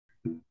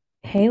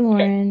Hey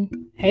Okay. Lauren,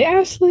 Hey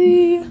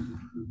Ashley,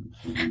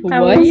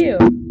 how are what's you?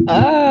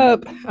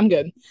 up? I'm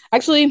good.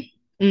 Actually,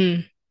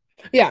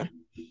 yeah,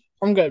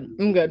 I'm good.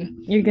 I'm good.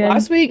 You're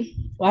good?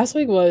 Last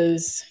week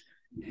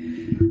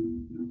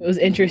was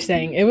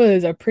interesting. It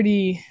was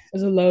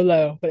a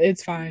low, but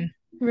it's fine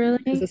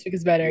because Really? this week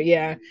is better.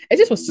 Yeah, it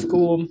just was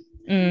school.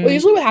 Well, Mm,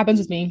 usually what happens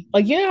with me,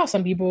 like you know how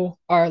some people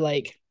are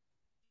like,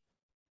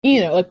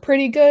 like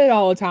pretty good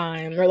all the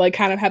time, or like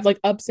kind of have like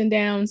ups and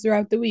downs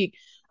throughout the week.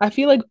 I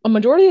feel like a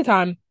majority of the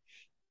time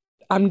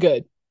I'm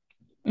good.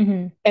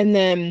 hmm. And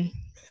then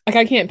like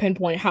I can't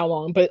pinpoint how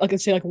long, but like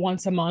let's say like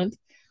once a month,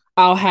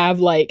 I'll have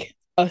like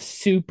a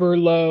super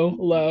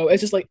low.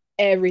 It's just like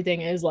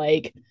everything is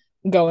like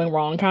going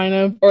wrong kind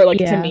of. Or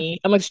like to Yeah. me,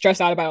 I'm like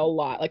stressed out about a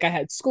lot. Like I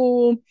had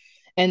school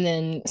and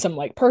then some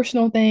like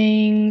personal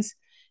things.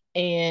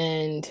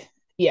 And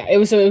yeah, it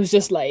was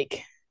just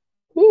like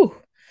whoo.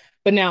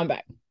 But now I'm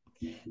back.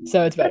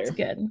 So it's That's better.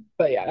 good.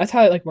 But yeah, that's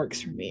how it like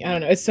works for me. I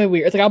don't know. It's so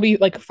weird. It's like I'll be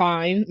like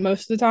fine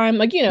most of the time.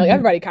 Like, Mhm.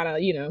 everybody kind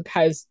of,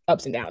 has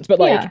ups and downs. But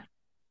like Yeah.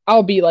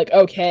 I'll be like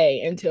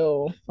okay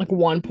until like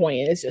one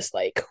point and it's just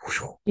like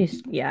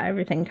Yeah,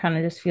 everything kind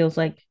of just feels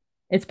like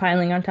it's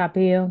piling on top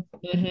of you.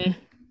 hmm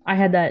I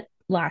had that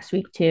last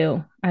week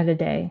too. I had a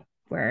day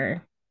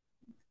where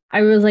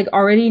I was like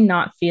already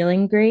not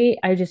feeling great.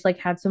 I just like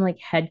had some like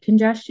head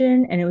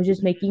congestion and it was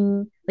just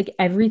making like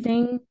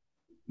everything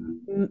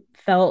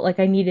felt like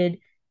I needed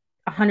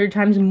 100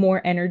 times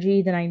more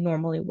energy than I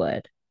normally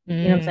would.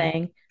 You know what I'm mm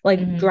saying?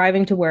 Like hmm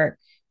driving to work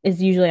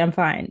is usually I'm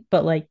fine,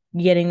 but like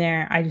getting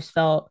there, I just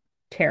felt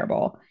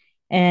terrible.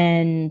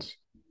 And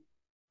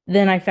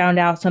then I found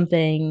out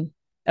something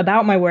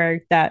about my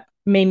work that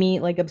made me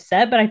like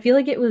upset, but I feel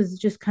like it was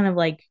just kind of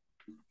like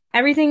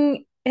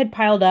everything had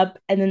piled up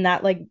and then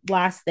that like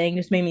last thing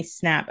just made me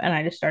snap and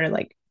I just started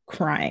like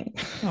crying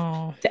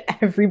oh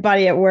to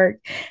everybody at work.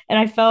 And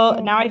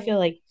now I feel oh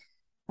like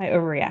I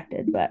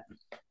overreacted, but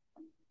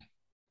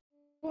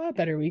well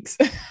better weeks.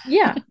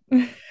 yeah.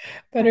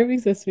 Better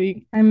weeks this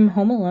week. I'm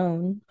home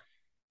alone.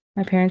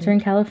 My parents are in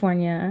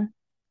California.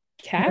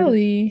 I have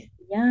Cali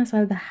so I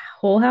have the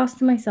whole house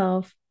to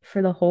myself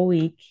for the whole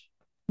week.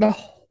 the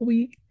whole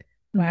week.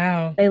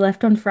 Wow. They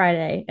left on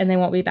Friday and they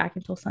won't be back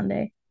until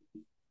Sunday.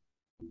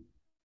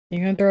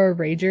 You're gonna throw a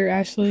rager,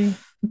 Ashley?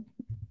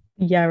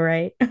 Yeah,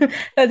 right.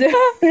 That's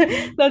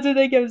what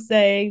they kept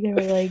saying. They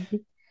were like, "You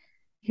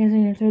guys are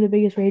gonna throw the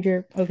biggest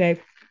rager."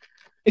 Okay.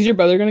 Is your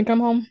brother gonna come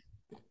home?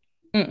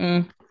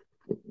 Mm-mm.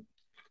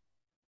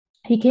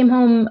 He came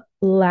home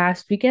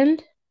last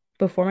weekend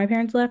before my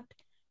parents left.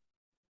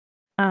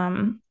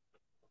 Um,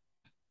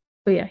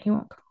 but yeah, he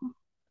won't come.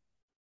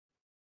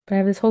 But I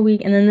have this whole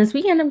week, and then this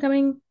weekend I'm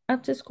coming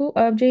up to school,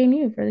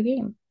 JMU for the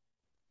game.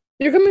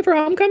 You're coming for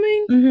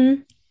homecoming?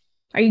 Mm-hmm.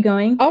 Are you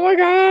going? Oh my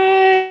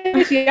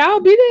gosh. Yeah, I'll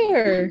be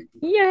there.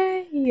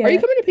 Yeah, Are you yeah.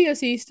 coming to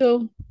POC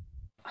still?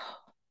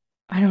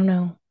 I don't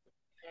know.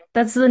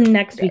 That's the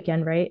next Okay.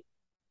 weekend, right?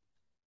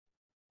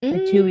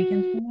 Like 2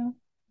 weekends Mm, from now.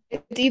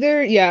 it's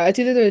either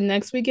the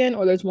next weekend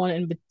or there's one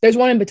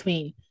in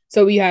between.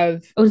 So we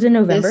have Oh, is it this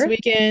November?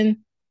 weekend.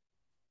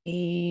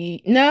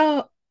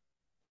 No,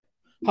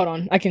 hold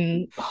on. I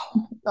can.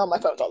 Oh, my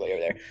phone's all the way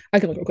over there. I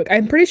can look real quick.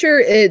 I'm pretty sure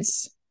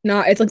it's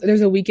not. It's like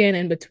there's a weekend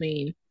in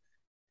between.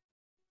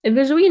 If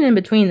there's a weekend in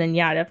between, then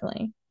yeah,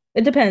 definitely.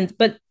 It depends,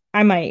 but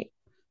I might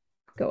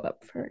go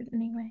up for it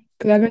anyway.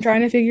 Because I've We'll been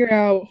trying see. to figure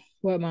out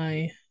what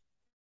my.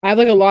 I have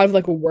like a lot of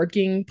like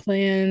working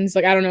plans.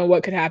 Like I don't know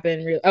what could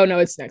happen. Really. Oh no,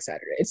 it's next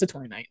Saturday. It's the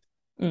 29th.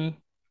 Mm,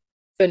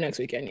 The next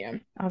weekend, yeah.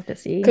 I'll have to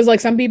see. Because like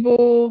some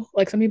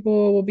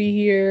people will be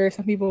here,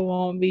 some people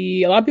won't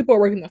be. A lot of people are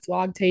working the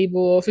vlog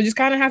table, so just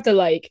kind of have to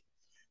like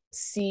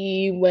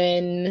see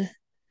when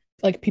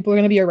like people are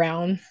gonna be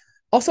around.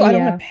 Also, I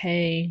don't want Yeah. to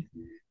pay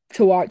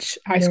to watch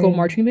high school Mm.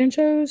 marching band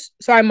shows,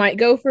 so I might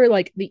go for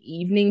like the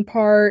evening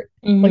part,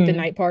 like the Mm-hmm.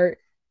 night part,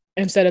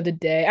 instead of the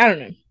day. I don't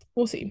know.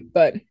 We'll see.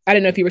 But I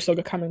didn't know if you were still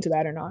coming to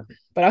that or not.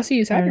 But I'll see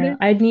you I don't know. Saturday.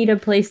 I'd need a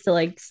place to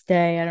like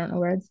stay. I don't know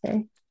where I'd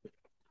stay.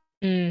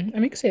 I I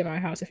mean, you could stay at my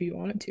house if you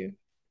wanted to.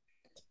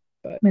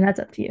 But mean, that's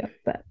up to you,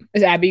 but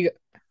is Abby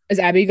is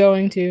Abby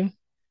going to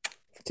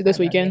I this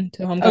have no idea. weekend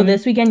to Oh, homecoming?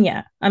 this weekend,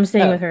 yeah. I'm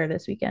staying Oh, with her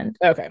this weekend.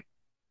 okay.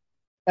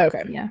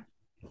 Okay. Yeah.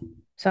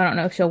 So I don't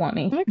know if she'll want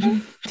Oh me my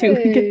 2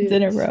 weekends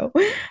in a gosh. row,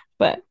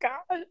 but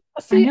God.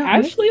 I'll I see know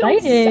I'm Ashley on excited.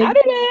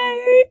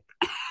 Saturday.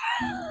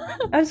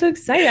 I'm so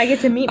excited. I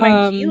get to meet my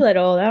G um,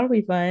 Little. That'll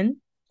be fun.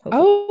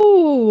 Hopefully.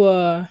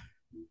 oh,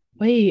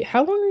 wait,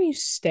 how long are you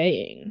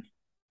staying?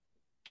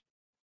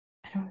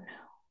 I don't know.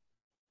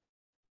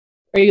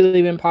 Are you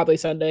leaving probably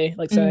Sunday,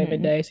 like Sunday Hmm.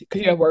 midday?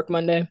 Because you have work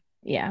Monday.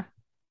 Yeah.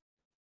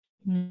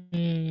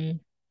 Mm.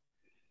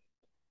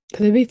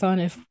 Because it'd be fun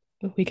if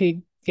we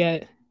could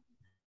get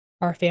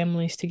our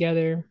families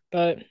together,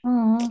 but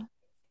Aw.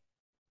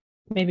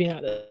 maybe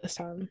not this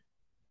time.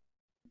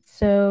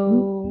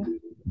 So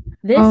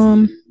this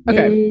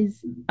Okay.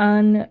 is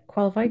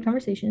Unqualified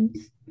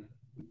Conversations,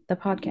 the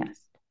podcast.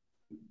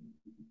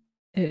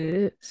 It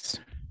is.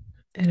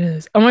 It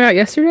is. Oh my God,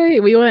 yesterday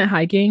we went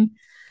hiking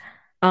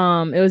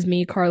It was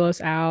me, Carlos,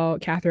 Al,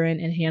 Catherine,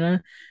 and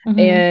Hannah. Mm-hmm.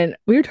 And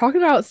we were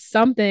talking about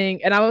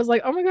something, and I was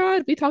like, oh my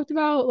God, we talked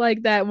about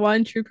like that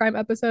one true crime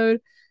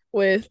episode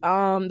with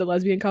the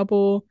lesbian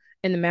couple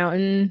in the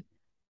mountain.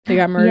 They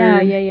got Yeah,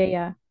 murdered. yeah, yeah,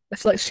 yeah.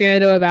 That's like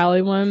Shenandoah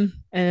Valley one.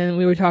 And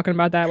we were talking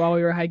about that while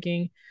we were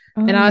hiking.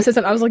 And Oh I yeah. said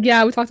something, I was like,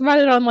 yeah, we talked about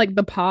it on like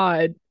the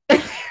pod.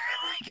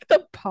 Like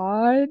the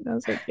pod. I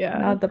was like, yeah,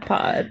 Not the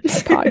pod. the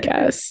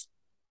podcast.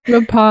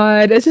 The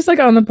pod. It's just like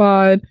on the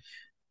pod.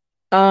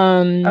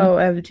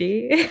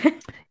 OMG.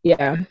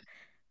 Yeah.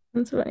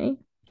 That's funny.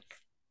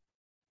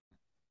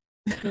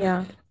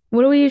 Yeah.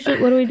 What do we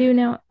do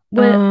now?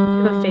 What do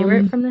you have a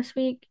favorite Um, from this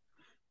week?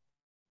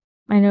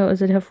 I know it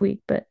was a tough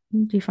week, but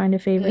do you find a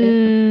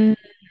favorite?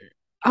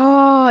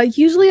 mm,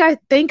 usually I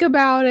think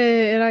about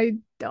it and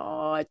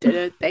I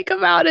didn't think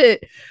about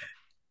it.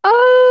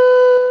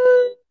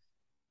 Uh,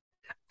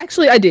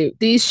 actually I do.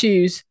 These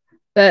shoes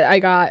that I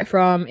got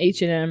from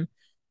H&M.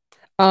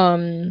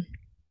 Um,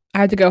 I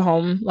had to go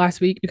home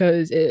last week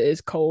because it is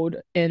cold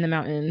in the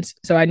mountains.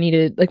 So I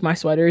needed like my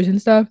sweaters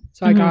and stuff.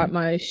 So I Mm-hmm. got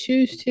my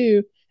shoes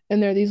too.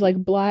 And they're these like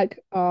black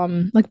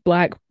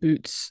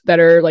boots that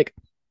are like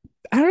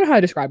I don't know how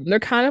to describe them. They're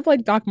kind of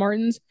like Doc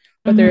Martens,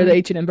 but they're the Mm-hmm.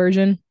 H&M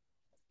version.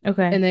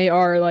 Okay. And they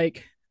are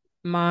like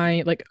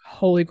my like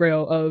holy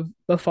grail of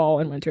the fall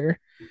and winter.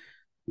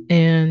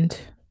 And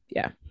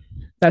yeah,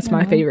 that's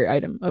my Oh, favorite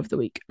item of the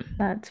week.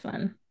 that's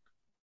fun.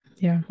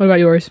 Yeah. What about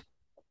yours?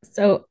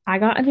 So I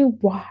got a new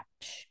watch.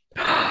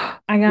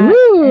 I got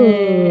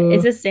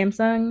it's Ooh. a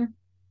Samsung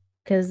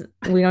because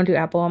we don't do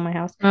Apple in my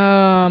house,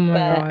 Oh my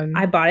but God.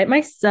 I bought it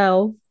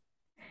myself.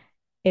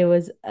 It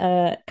was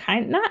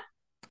not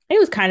it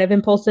was kind of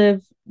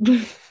impulsive,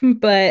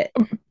 but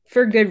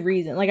for good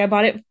reason. Like I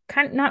bought it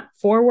kind of not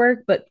for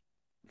work, but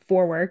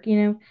for work,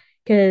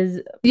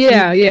 because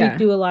Yeah, we yeah.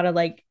 do a lot of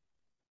like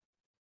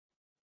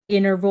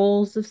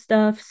intervals of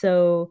stuff.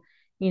 So,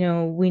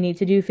 we need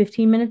to do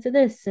 15 minutes of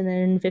this and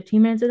then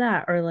 15 minutes of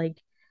that, or like,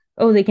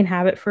 oh, they can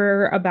have it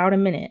for about a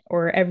minute,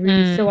 or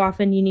every so Mm,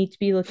 often you need to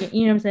be looking,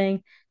 you know what I'm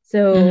saying?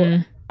 So,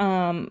 hmm.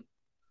 um,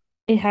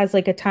 it has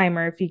like a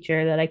timer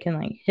feature that I can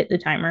like hit the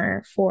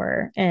timer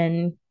for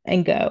and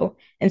go.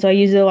 And so I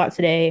use it a lot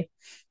today,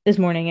 this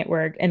morning at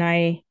work, and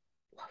I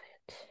love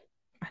it.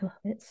 I love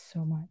it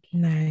so much.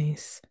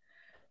 Nice.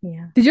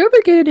 Yeah. Did you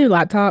ever get a new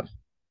laptop?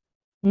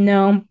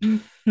 No,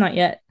 not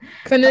yet.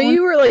 Because I know I want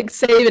you were like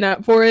saving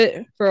up for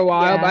it for a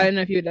while, but I Yeah. didn't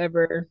know if you'd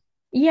ever.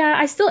 Yeah,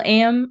 I still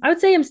am. I would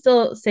say I'm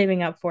still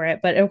saving up for it,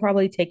 but it'll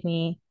probably take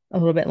me a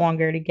little bit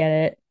longer to get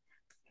it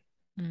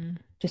Mm,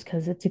 just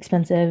because it's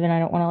expensive and I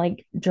don't want to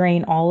like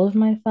drain all of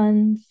my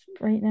funds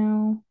right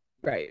now.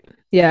 right.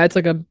 Yeah, it's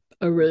like a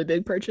really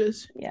big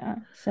purchase. Yeah.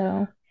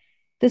 So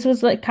this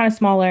was like kind of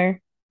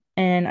smaller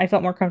and I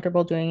felt more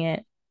comfortable doing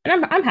it.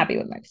 And I'm happy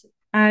with my decision.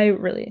 I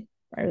really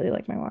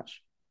like my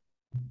watch.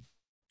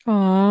 And I'm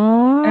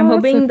Aw, that's so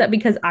hoping that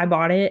because I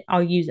bought it,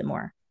 I'll use it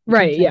more. You know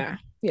what I'm right. saying? Yeah.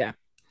 Yeah.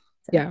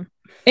 So Yeah.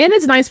 And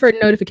it's nice for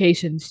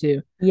notifications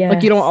too.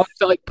 Like you don't always yes.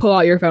 have to like pull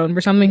out your phone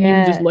for something. You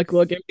can just look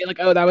Yes. and be like,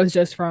 oh, that was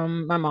just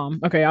from my mom.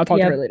 Okay, I'll talk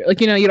to her Yep. later. Like,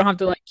 you don't have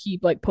to like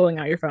keep like pulling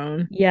out your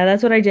phone. Yeah,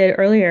 that's what I did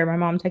earlier. My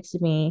mom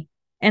texted me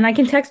and I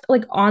can text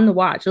like on the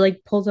watch. It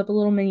like pulls up a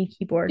little mini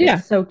keyboard. Yeah.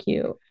 It's so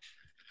cute.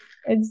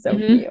 It's so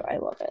Hmm. cute. I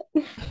love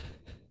it.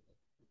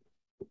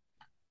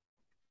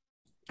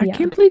 I Yeah.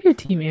 can't believe you're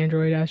Team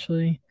Android,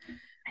 Ashley.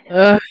 I know.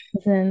 Ugh,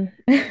 Listen.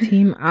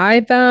 Team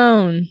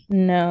iPhone.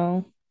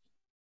 No.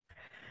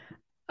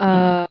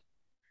 Mm. Uh,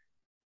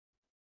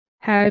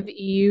 have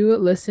you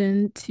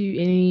listened to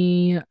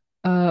any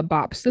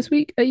bops this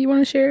week that you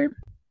want to share?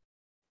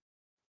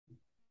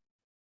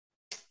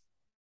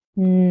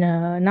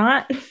 No,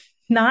 not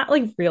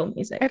like real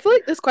music. I feel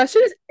like this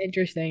question is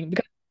interesting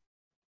because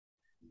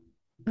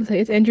I'll say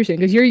it's interesting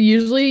because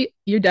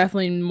you're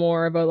definitely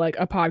more of a like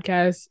a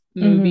podcast,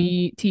 Hmm.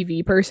 movie,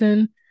 TV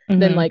person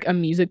than Hmm. like a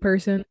music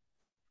person.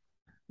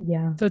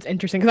 Yeah. So it's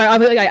interesting because I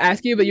feel like I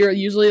ask you, but you're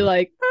usually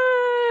like,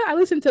 I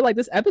listened to like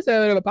this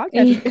episode of a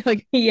podcast,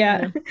 like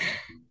Yeah.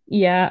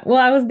 Yeah. Well,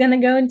 I was gonna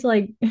go into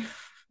like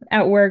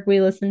at work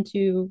we listen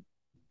to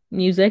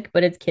music,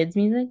 but it's kids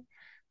music.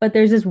 But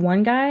there's this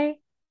one guy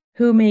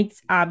who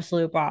makes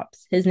absolute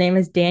bops. His name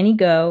is Danny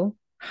Go.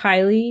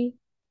 Highly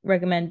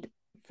recommend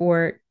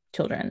for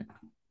children.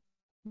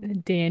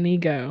 Danny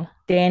Go.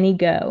 Danny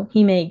Go.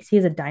 He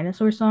has a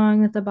dinosaur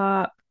song that's a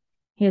bop.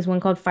 He has one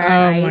called Fire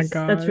and Oh my Ice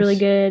that's really gosh.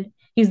 good.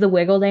 He's the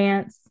Wiggle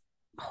Dance.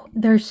 Oh,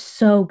 they're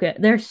so good.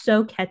 They're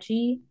so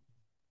catchy.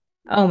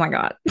 Oh my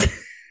God.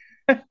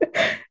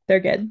 They're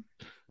good.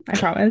 I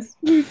promise.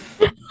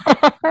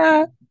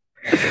 Wow,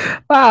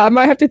 I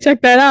might have to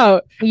check that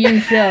out. You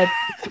should.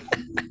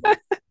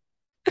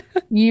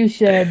 You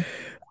should.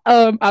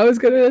 I was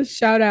gonna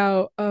shout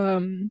out I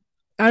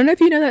don't know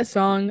if you know that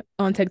song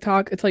on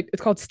TikTok.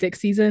 It's called Stick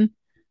Season.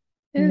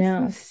 It's the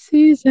No.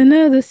 season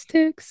of the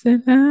sticks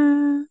and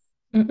I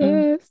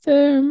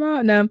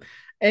Mm-mm. no.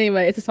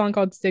 Anyway, it's a song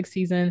called Stick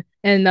Season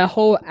and the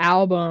whole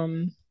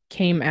album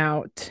came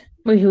out.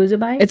 Wait, who is it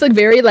by? It's like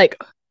very like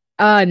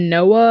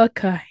Noah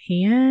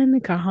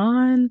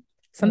Kahan.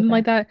 something Okay.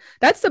 like that.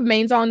 That's the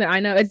main song that I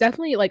know. It's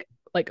definitely like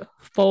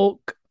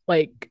folk,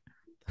 like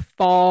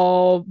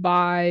fall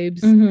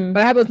vibes. Mm-hmm.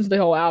 But I haven't listened to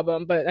the whole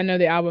album. But I know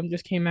the album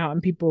just came out,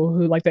 and people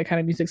who like that kind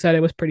of music said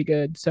it was pretty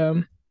good.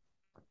 So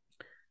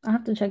I'll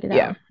have to check it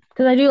yeah. out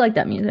because I do like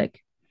that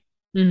music.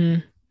 Hmm.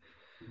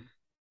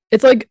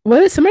 It's like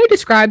what is somebody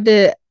described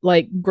it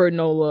like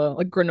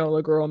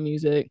granola girl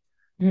music,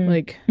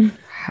 like Mm-hmm.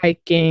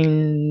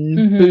 hiking,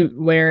 Mm-hmm. boot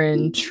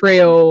wearing,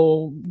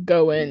 trail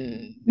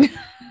going.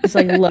 Just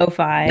like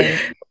lo-fi.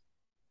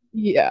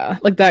 Yeah,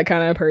 like that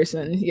kind of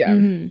person. Yeah.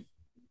 Mm-hmm.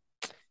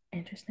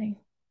 Interesting.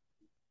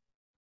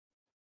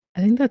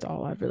 I think that's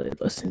all I've really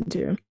listened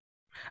to.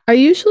 I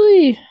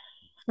usually,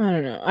 I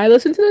don't know. I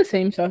listen to the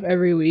same stuff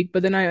every week,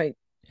 but then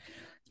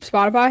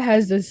Spotify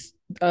has this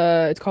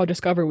it's called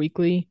Discover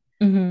Weekly.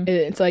 Mm-hmm.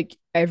 It's like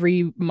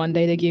every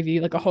Monday they give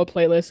you like a whole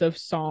playlist of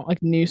song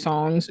like new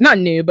songs. Not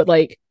new, but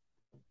like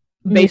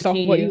New based to off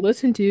of what you you.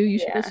 listen to, you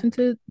should Yeah. listen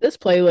to this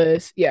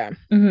playlist. Yeah.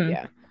 Mm-hmm.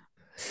 Yeah.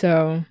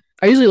 So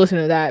I usually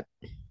listen to that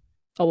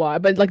a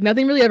lot, but like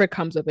nothing really ever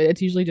comes of it.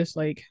 It's usually just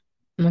like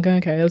I'm like,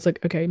 okay, it's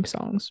like okay,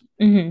 songs.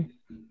 Mm-hmm.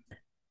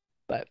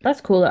 But That's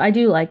cool. I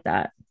do like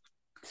that.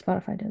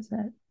 Spotify does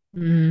that.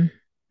 mm,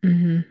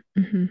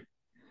 mm-hmm.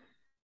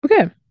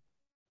 Okay.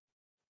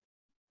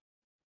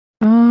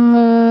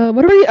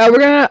 What are we? We're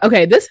gonna.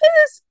 Okay, this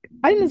is.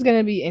 I think it's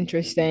gonna be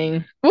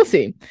interesting. We'll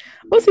see.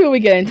 We'll see what we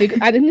get into.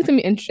 I think it's gonna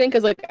be interesting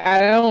because like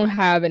I don't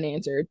have an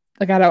answer.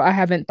 Like I don't. I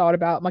haven't thought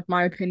about like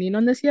my opinion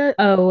on this yet.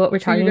 Oh, what we're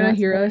So you're talking gonna about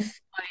hear today? us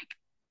like,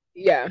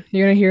 yeah,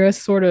 you're gonna hear us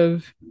sort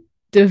of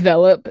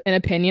develop an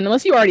opinion,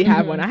 unless you already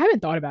have one. Mm-hmm. I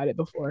haven't thought about it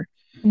before.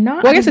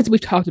 Not, Well, I guess it's we've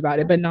talked about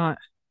it, but not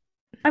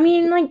I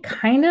mean, like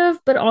kind of,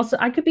 but also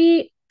I could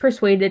be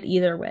persuaded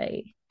either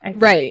way, I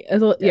think. right.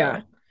 Yeah,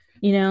 So,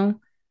 you know?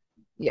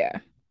 yeah.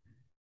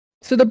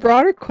 So the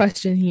broader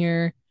question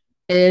here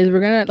is we're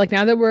gonna like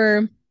now that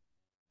we're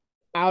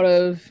out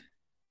of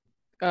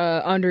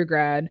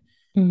undergrad,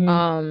 Mm-hmm.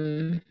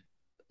 um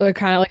like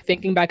kind of like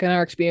thinking back on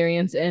our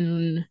experience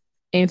and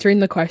answering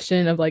the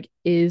question of like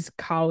is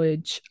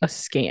college a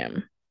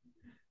scam?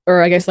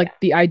 Or I guess like Yeah.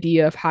 the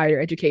idea of higher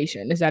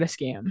education, is that a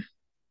scam?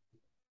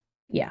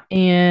 Yeah.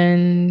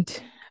 And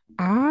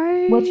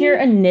What's your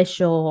I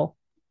initial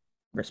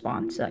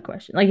response to that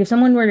question? Like if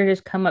someone were to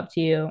just come up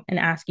to you and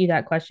ask you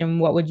that question,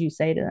 what would you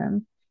say to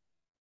them?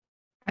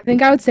 I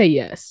think I would say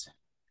yes.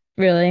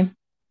 Really?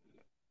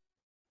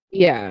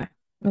 Yeah.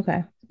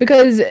 Okay.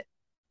 Because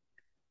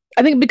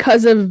I think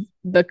because of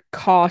the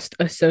cost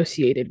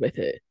associated with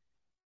it,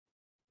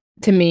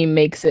 to me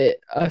makes it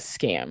a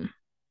scam.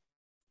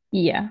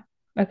 Yeah.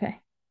 Okay.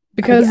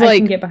 Because I can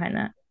like get behind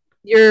that.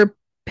 you're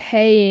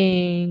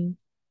paying,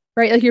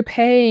 right? Like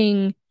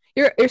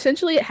you're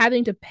essentially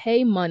having to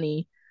pay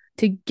money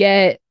to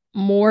get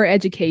more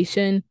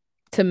education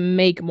to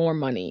make more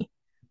money.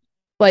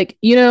 Like,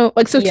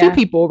 like so two Yeah.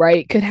 people,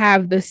 right, could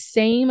have the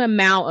same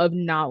amount of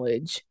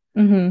knowledge,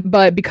 Mm-hmm.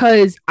 but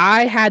because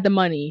I had the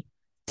money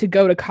to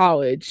go to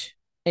college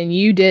and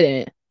you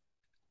didn't,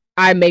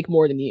 I make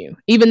more than you.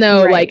 Even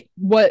though Right. like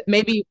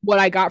what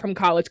I got from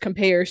college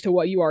compares to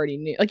what you already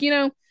knew. Like,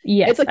 it's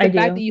Yes, like I the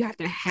fact that do. you have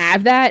to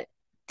have that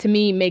to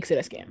me makes it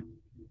a scam.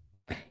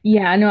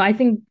 Yeah, no, I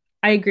think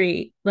I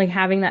agree. Like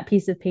having that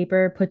piece of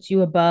paper puts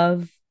you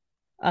above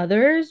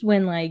others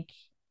when like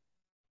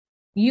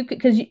you could,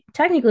 because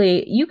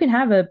technically you can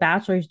have a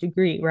bachelor's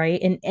degree, right,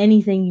 in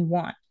anything you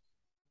want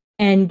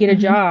and get a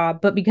Mm-hmm. job,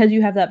 but because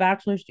you have that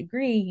bachelor's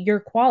degree, you're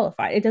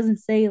qualified. It doesn't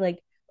say like,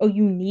 oh,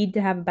 you need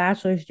to have a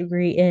bachelor's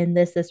degree in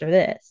this, or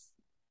this.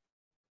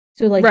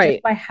 So like just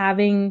Right. by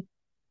having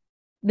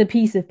the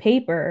piece of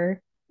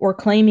paper or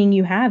claiming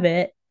you have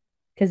it,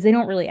 because they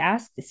don't really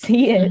ask to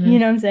see it, you Mm-hmm.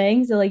 know what I'm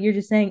saying? So like you're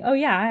just saying, oh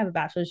yeah, I have a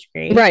bachelor's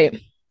degree.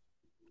 Right.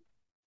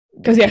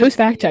 Because yeah, who's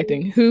fact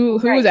checking? Who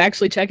was Right.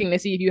 actually checking to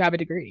see if you have a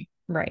degree?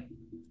 Right.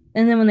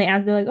 And then when they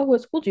ask, they're like, oh,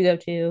 what school did you go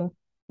to?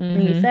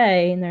 And you Mm-hmm.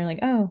 say, and they're like,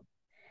 oh,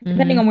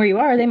 depending Mm-hmm. on where you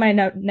are, they might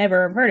not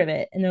never have heard of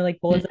it. And they're like,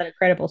 well, is that a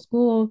credible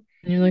school?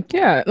 And you're like,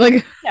 yeah,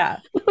 like Yeah.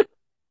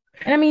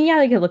 And I mean, yeah,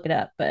 they could look it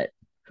up, but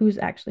who's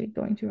actually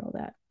going through all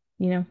that,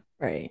 you know?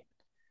 right.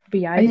 But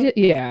yeah, I just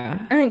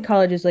yeah. I think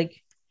college is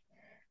like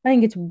I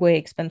think it's way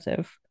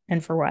expensive.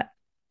 And for what?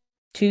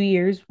 2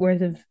 years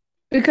worth of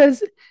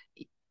Because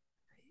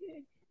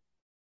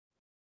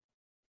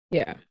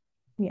yeah.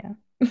 yeah.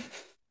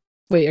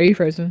 Wait, are you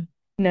frozen?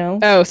 No.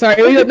 Oh,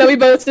 sorry. We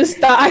both just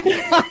stopped.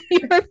 I thought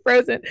you were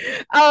frozen.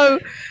 I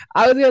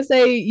was gonna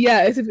say,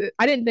 yeah,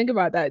 I didn't think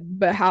about that,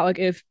 but how like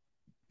if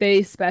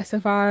they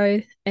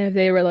specified and if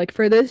they were like,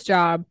 for this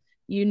job,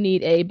 you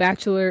need a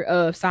Bachelor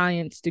of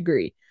Science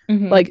degree.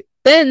 Mm-hmm. Like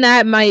then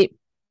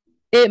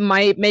it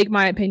might make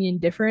my opinion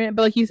different.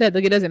 But like you said,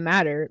 like it doesn't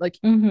matter. Like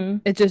Mm-hmm.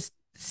 it just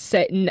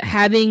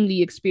having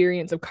the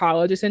experience of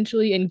college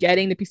essentially and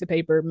getting the piece of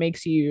paper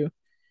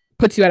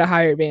puts you at a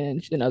higher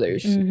advantage than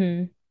others.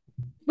 Mm-hmm.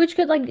 Which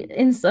could like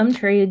in some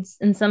trades,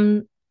 in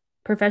some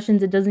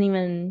professions, it doesn't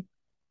even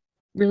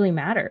really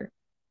matter.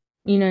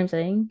 You know what I'm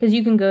saying? Because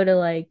you can go to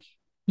like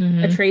a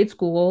Mm-hmm. trade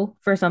school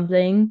for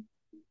something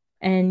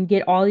and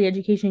get all the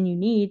education you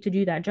need to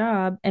do that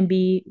job and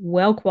be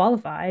well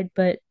qualified,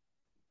 but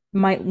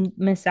might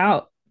miss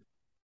out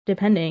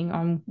depending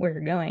on where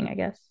you're going, I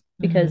guess,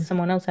 because Mm-hmm.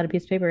 someone else had a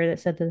piece of paper that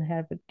said that they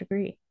had a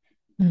degree.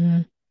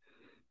 Mm-hmm.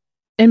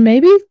 And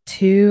maybe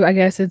too, I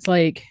guess it's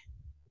like,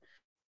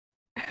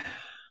 I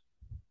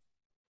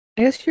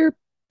guess you're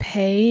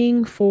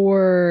paying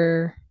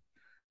for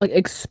like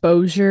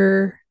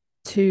exposure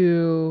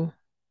to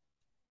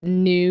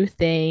new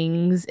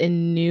things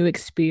and new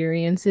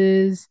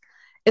experiences.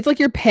 It's like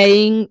you're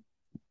paying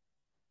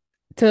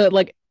to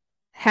like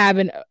have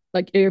an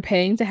like you're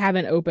paying to have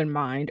an open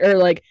mind, or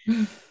like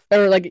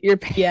you're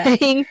Yeah.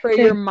 paying for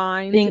your To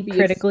mind to think be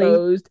critically.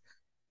 exposed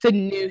to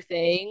new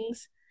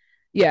things.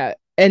 Yeah.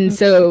 And Mhm.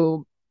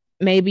 so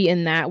maybe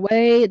in that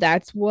way,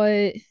 that's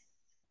what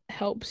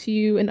helps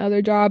you in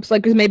other jobs.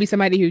 Like, because maybe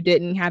somebody who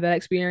didn't have that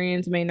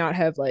experience may not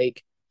have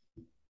like,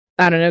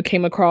 I don't know,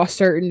 came across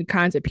certain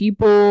kinds of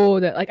people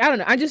that like, I don't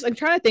know. I'm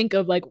trying to think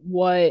of like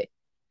why?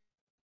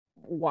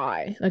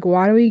 Like,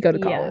 why do we go to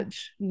Yeah.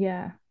 college?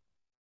 Yeah.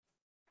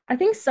 I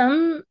think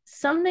some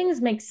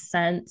things make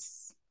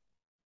sense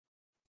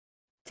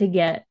to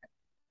get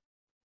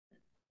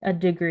a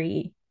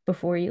degree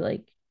before you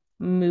like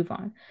move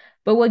on.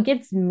 But what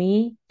gets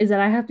me is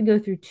that I have to go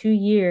through 2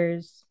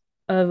 years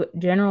of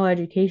general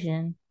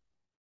education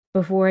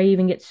before I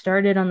even get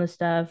started on the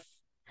stuff.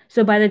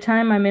 So by the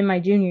time I'm in my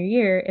junior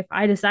year, if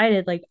I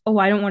decided like, oh,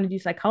 I don't want to do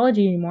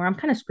psychology anymore, I'm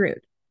kind of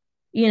screwed,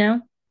 you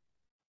know,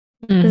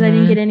 because I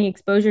didn't get Mm-hmm. any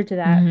exposure to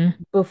that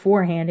Mm-hmm.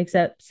 beforehand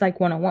except Psych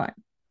 101,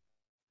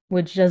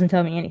 which doesn't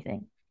tell me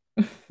anything.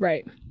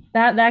 Right.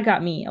 That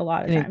got me a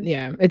lot of And times.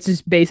 yeah, it's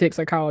just basic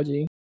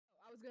psychology.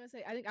 I was gonna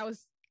say,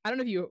 I don't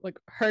know if you like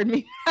heard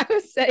me. I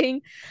was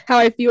saying how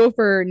I feel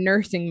for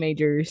nursing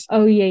majors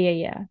Oh yeah, yeah,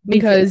 yeah. Me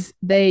too. because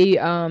they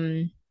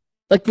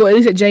like, well, at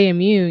least at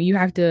JMU you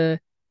have to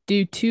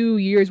do 2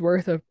 years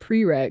worth of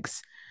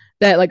prereqs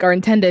that like are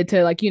intended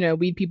to like,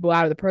 weed people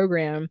out of the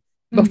program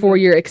before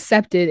Mm-hmm. you're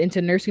accepted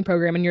into nursing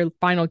program in your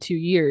final 2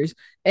 years.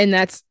 And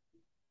that's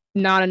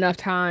not enough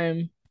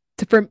time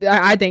to, for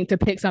I think, to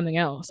pick something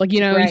else. Like,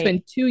 you Right.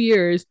 spend 2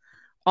 years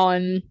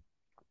on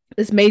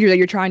this major that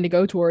you're trying to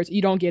go towards,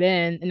 you don't get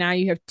in, and now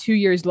you have 2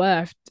 years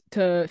left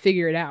to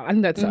figure it out. I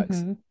think that sucks.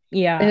 Mm-hmm.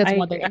 Yeah, And I that's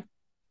one thing. agree.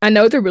 I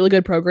know it's a really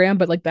good program,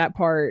 but like that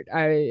part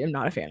I am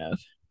not a fan of.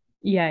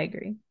 Yeah, I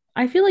agree.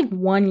 I feel like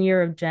 1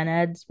 year of gen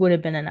eds would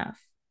have been enough.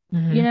 You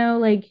Mm-hmm. know,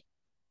 like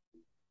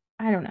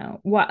I don't know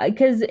why,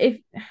 because if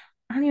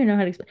I don't even know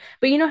how to explain,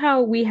 but you know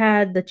how we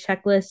had the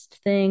checklist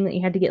thing that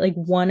you had to get like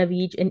one of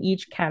each in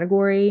each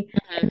category,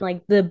 and Mm-hmm.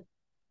 like the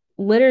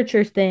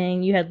literature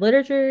thing, you had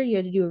literature, you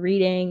had to do a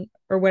reading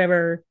or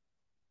whatever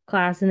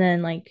class, and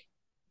then like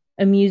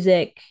a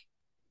music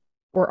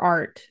or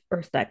art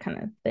or that kind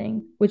of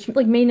thing, which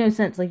like made no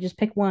sense. Like just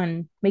pick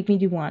one, make me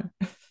do one.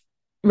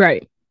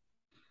 Right.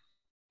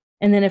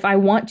 And then if I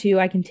want to,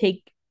 I can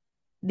take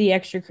the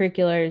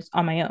extracurriculars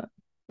on my own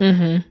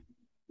Mm-hmm.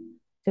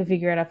 to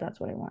figure out if that's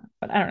what I want.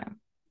 But I don't know.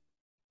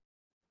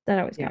 That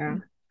always got Yeah.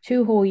 me.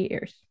 2 whole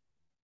years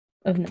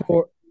of nothing.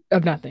 For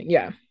of nothing.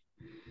 Yeah.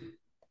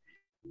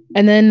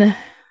 And then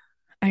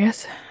I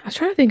guess I was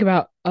trying to think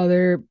about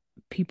other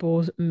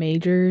people's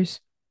majors.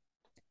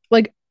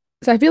 Like,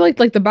 so I feel like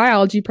the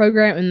biology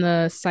program and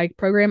the psych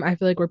program, I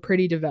feel like were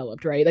pretty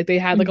developed, right? Like they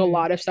had like a Mm-hmm.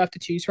 lot of stuff to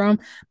choose from.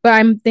 But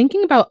I'm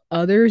thinking about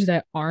others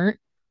that aren't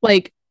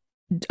like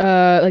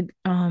like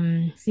cr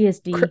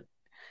CSD.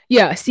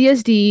 yeah,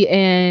 CSD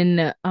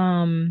and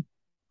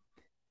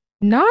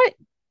not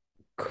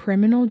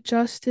criminal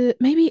justice.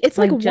 Maybe it's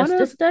like Like one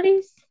justice of,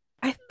 studies.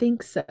 I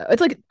think so.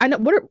 It's like, I know,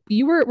 what are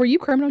you, were you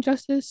criminal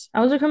justice?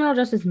 I was a criminal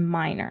justice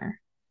minor,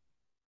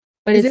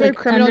 but Is it's there a like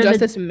criminal under the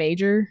justice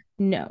major?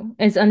 no,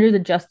 it's under the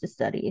justice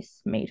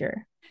studies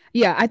major.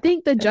 Yeah, I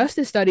think the So,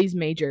 justice studies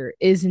major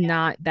is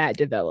not that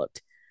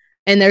developed.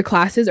 And their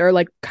classes are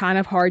like kind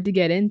of hard to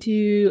get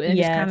into, and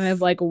just kind of yes.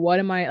 like, what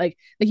am I like,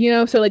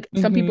 so like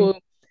some Mm-hmm. people,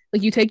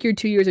 like, you take your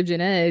 2 years of gen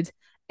eds,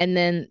 and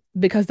then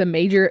because the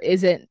major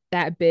isn't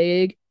that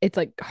big, it's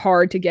like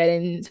hard to get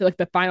into like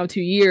the final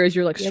 2 years.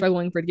 You're like Yep.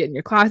 struggling for to get in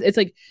your class. It's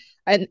like,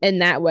 and in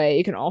that way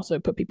it can also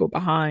put people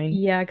behind.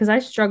 Yeah, because I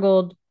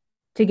struggled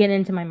to get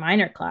into my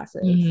minor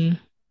classes Mm-hmm.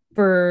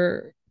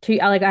 for two.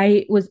 Like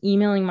I was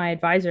emailing my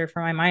advisor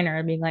for my minor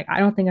and being like, I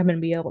don't think I'm going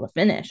to be able to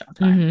finish on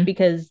time Mm-hmm.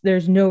 because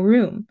there's no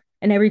room.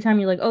 And every time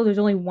you're like, oh, there's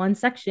only one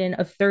section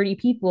of 30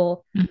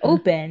 people Mm-hmm.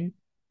 open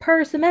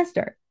per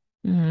semester.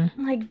 Mm-hmm.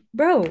 I'm like,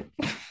 bro,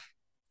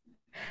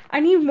 I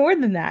need more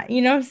than that.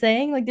 You know what I'm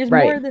saying? Like there's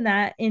Right. more than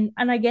that. And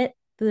I get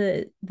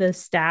the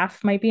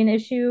staff might be an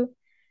issue,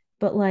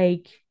 but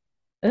like,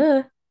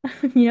 uh,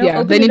 Yeah, they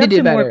open it need to up do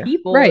to more better.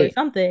 people or Right.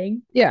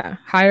 something. Yeah,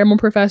 hire more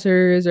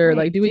professors, or Right.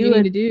 like do what you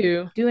need to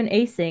do. Do an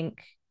async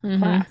Mm-hmm.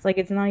 class. Like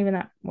it's not even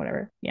that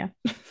whatever. Yeah.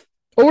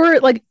 Or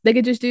like they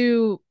could just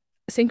do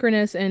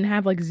synchronous and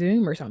have like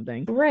Zoom or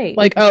something. Right.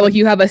 Like, Like oh, like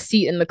you have a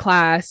seat in the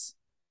class,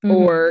 mm-hmm.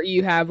 or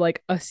you have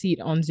like a seat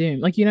on Zoom.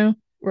 Like.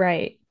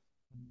 Right.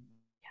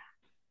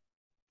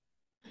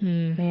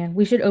 Hmm. Man,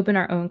 we should open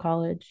our own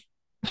college.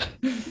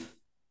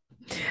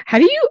 How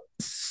do you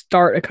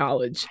start a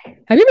college?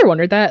 Have you ever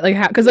wondered that? Like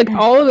how because like Yeah.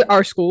 all of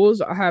our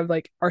schools have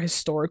like are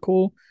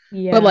historical, but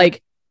Yeah.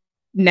 like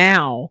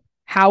now,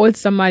 how would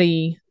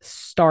somebody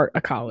start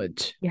a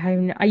college?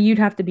 Yeah. You'd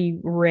have to be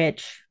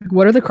rich, Like,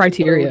 what are the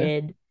criteria?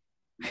 loaded.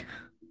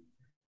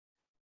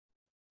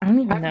 I don't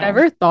even I've know.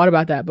 never thought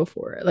about that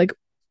before. Like,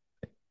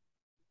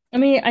 I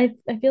mean, I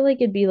feel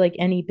like it'd be like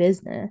any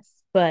business,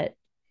 but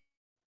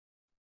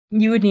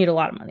you would need a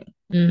lot of money.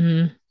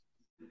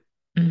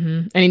 mm-hmm,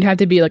 mm-hmm. And you'd have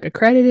to be like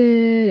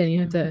accredited and you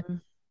have to Hmm.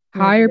 You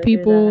have to hire go through that.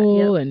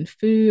 people Yep. and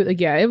food. Like,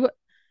 yeah,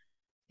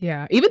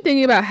 yeah. Even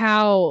thinking about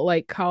how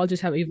like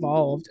colleges have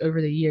evolved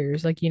over the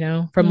years, like,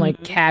 from like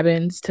Hmm.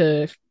 cabins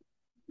to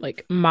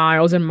like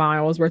miles and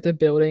miles worth of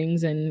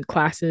buildings and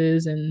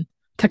classes and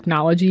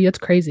technology. That's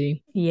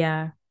crazy.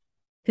 Yeah.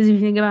 Because if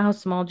you think about how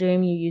small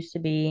JMU used to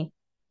be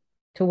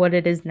to what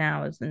it is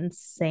now is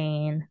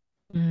insane.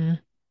 Mhm.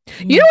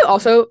 You know Mm. what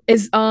also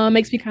is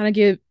makes me kind of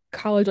give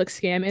college like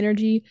scam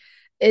energy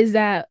is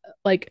that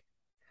like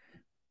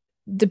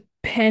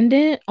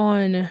dependent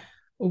on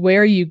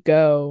where you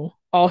go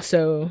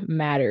also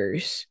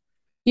matters.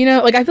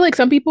 Like I feel like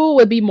some people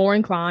would be more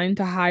inclined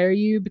to hire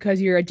you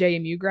because you're a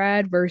JMU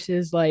grad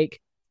versus like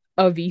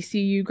a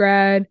VCU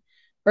grad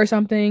or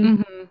something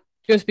Hmm.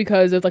 just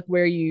because of like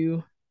where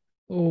you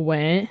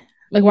went.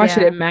 Like why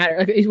should it Yeah. matter?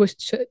 Like it was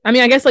I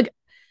mean, I guess like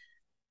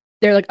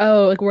they're like,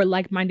 "Oh, like we're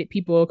like-minded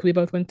people because we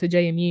both went to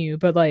JMU,"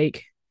 but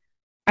like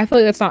I feel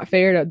like that's not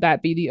fair to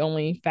that be the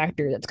only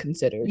factor that's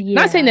considered.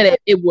 Not saying Yeah. that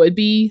it would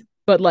be,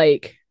 but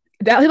like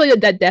that I feel like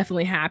that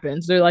definitely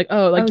happens. They're like,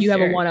 oh, like Oh, you have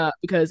a sure. one up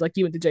because like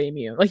you went to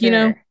JMU. Like,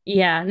 Sure.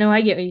 Yeah. No,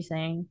 I get what you're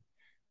saying.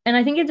 And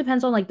I think it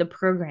depends on like the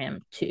program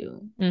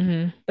too.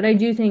 Mm-hmm. But I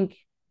do think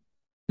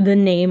the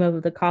name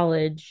of the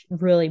college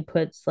really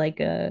puts like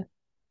a,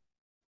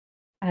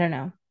 I don't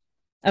know,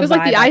 a Because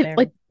like vibe out there.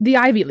 Like the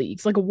Ivy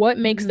Leagues, like what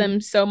makes Hmm.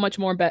 them so much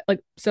more like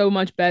so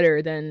much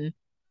better than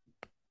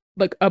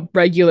like a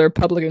regular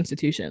public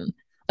institution?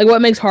 Like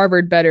what makes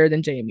Harvard better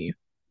than JMU?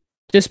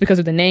 Just because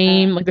of the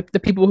name, like the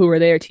people who were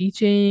there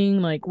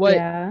teaching, like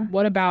Yeah.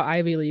 what about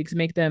Ivy Leagues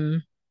make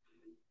them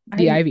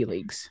the I Ivy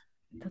Leagues?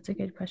 That's a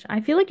good question.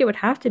 I feel like it would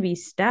have to be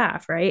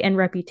staff, right? And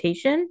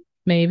reputation. I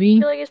Maybe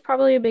feel like it's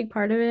probably a big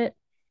part of it.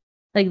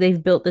 Like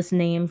they've built this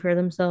name for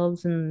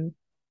themselves and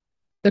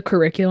the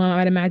curriculum,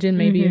 I'd imagine,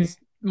 maybe hmm is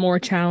more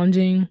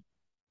challenging.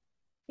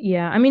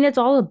 yeah, I mean it's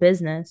all a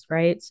business,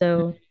 right?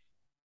 So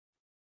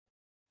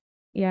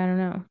yeah, I don't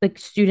know. Like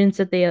students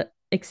that they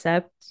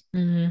accept,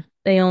 Mm-hmm.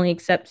 they only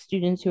accept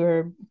students who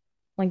are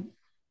like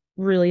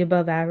really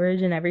above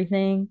average and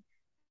everything.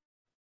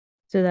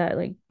 So that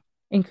like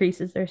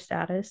increases their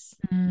status.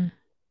 Mm-hmm.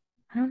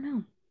 I don't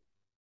know.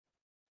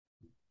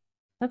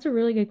 That's a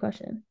really good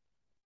question.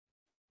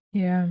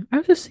 Yeah, I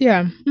was just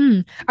yeah.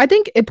 I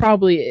think it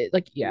probably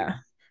like yeah.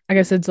 I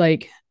guess it's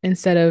like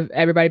instead of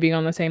everybody being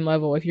on the same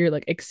level, if you're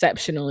like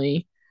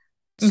exceptionally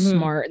Hmm.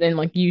 smart, then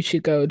like you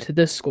should go to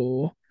this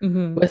school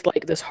Hmm. with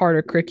like this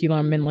harder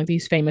curriculum and like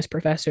these famous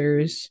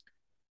professors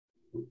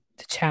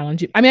to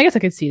challenge you. I mean, I guess I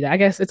could see that. I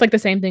guess it's like the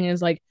same thing as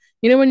like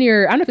when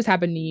you're I don't know if this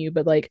happened to you,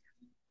 but like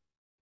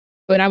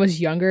when I was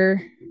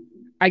younger,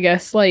 I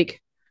guess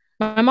like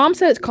my mom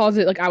says calls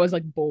it like I was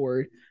like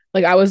bored.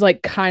 Like I was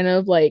like kind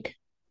of like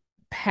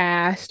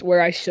past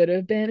where I should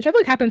have been, which I feel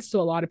like happens to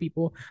a lot of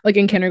people, like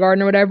in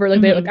kindergarten or whatever.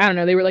 Like they like Hmm. I don't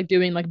know, they were like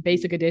doing like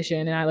basic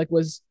addition, and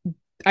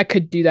I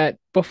could do that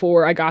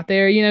before I got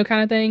there,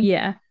 kind of thing.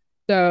 Yeah.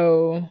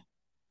 So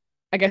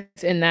I guess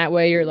in that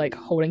way you're like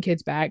holding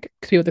kids back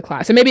to be with the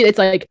class. So maybe it's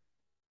like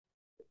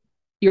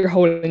you're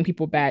holding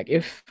people back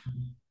if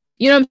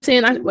you know what I'm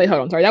saying. Wait,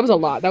 hold on, sorry, that was a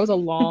lot. That was a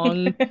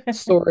long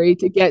story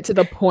to get to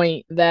the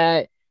point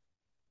that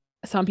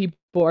some people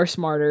are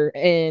smarter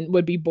and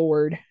would be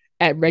bored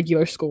at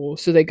regular school,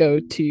 so they go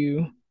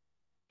to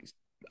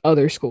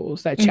other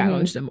schools that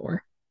challenge Hmm. them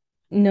more.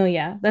 No,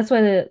 yeah. That's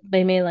why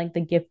they made like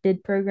the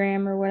gifted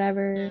program or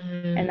whatever and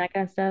Mm-hmm. that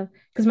kind of stuff.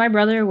 Because my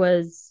brother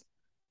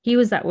he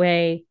was that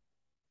way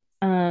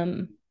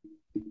um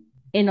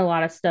in a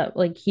lot of stuff.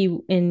 Like he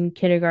in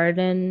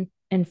kindergarten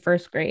and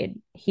first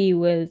grade, he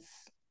was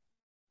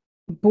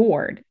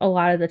bored a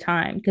lot of the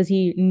time because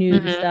he knew the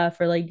Mm-hmm. stuff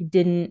or like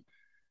didn't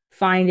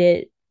find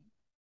it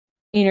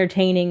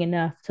entertaining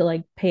enough to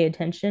like pay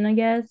attention, I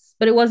guess.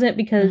 But it wasn't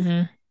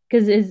Mm-hmm.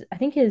 because I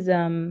think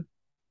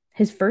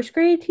his first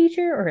grade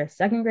teacher or his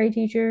second grade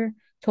teacher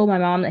told my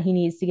mom that he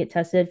needs to get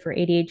tested for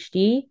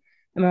ADHD.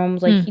 And my mom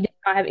was like, Hmm. he does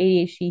not have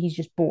ADHD, he's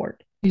just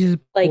bored. He's just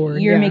Like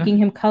bored. you're Yeah. making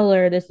him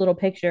color this little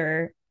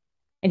picture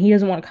and he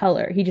doesn't want to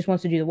color. He just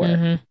wants to do the work.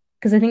 Mm-hmm.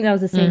 Because I think that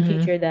was the same Mm-hmm.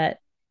 teacher that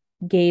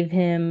gave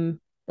him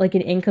like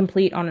an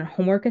incomplete on a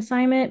homework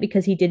assignment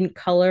because he didn't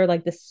color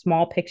like this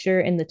small picture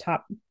in the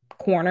top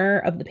corner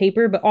of the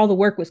paper, but all the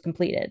work was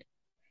completed.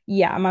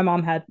 Yeah, my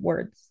mom had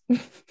words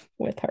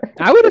with her.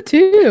 I would have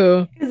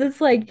too. Because it's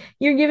like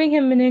you're giving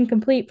him an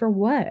incomplete for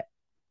what? Not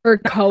For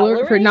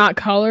coloring? not Like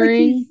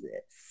coloring. he's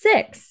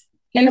 6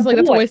 and a He's like,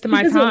 that's a boy. waste of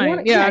my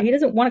time. Yeah, Yeah. he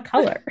doesn't want to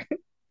color.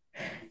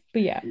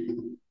 But yeah,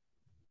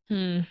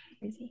 Hmm.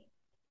 crazy.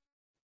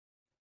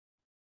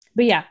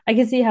 But yeah, I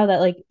can see how that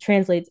like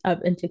translates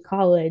up into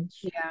college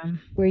Yeah.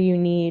 where you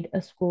need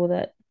a school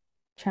that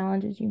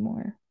challenges you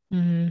more.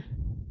 Hmm.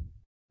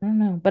 I don't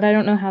know, but I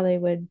don't know how they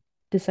would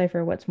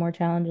decipher what's more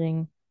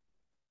challenging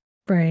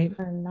Right.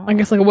 or I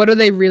guess not. like what are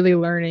they really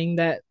learning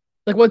that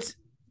like what's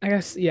I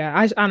guess yeah,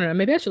 I don't know.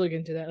 Maybe I should look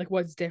into that. Like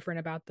what's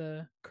different about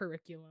the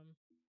curriculum.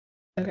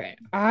 Okay.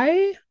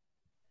 I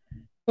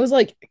was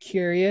like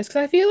curious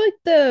because I feel like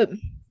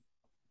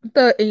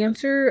the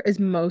answer is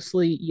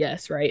mostly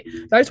yes, right?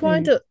 So I just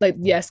wanted Mm. to like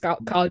yes,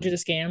 college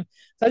is a scam.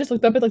 So I just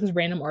looked up at like this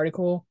random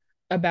article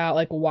about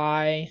like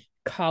why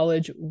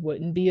college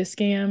wouldn't be a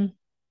scam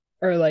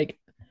or like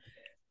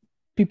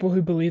people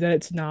who believe that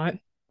it's not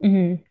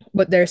Hmm.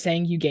 what they're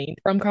saying you gained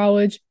from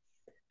college.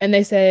 And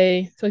they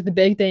say so like the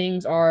big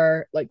things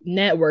are like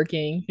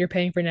networking. You're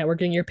paying for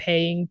networking, you're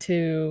paying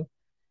to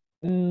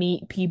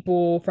meet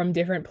people from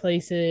different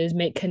places,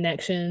 make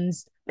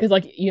connections. Because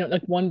like you know,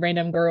 like one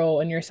random girl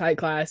in your side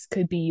class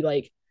could be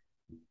like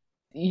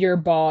your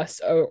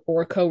boss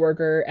or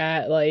coworker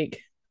at like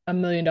 $1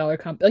 million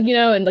company, like, you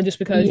know, and like just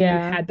because you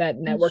Yeah, had that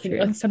that's networking,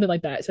 like true. something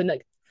like that. So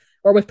like,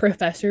 or with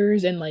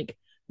professors and like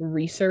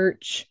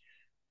research,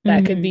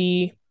 that could Hmm.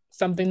 be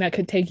something that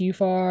could take you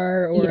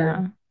far, or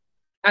Yeah.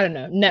 I don't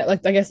know, net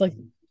like I guess like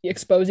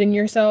exposing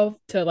yourself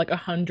to like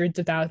hundreds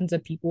of thousands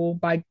of people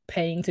by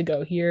paying to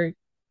go here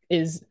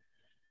is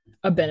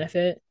a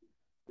benefit.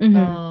 Hmm.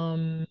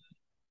 Um,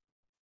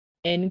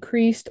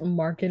 increased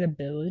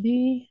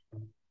marketability.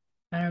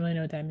 I don't really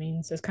know what that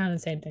means. It's kind of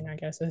the same thing, I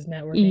guess, as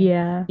networking.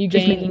 Yeah, You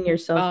just gain, making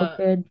yourself look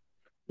good.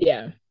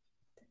 yeah,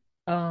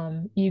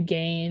 you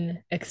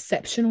gain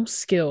exceptional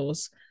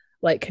skills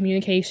like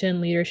communication,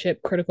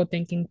 leadership, critical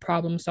thinking,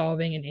 problem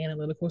solving, and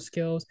analytical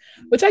skills,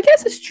 which I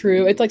guess is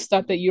true. It's like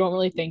stuff that you don't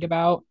really think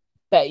about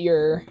that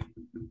you're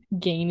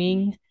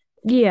gaining.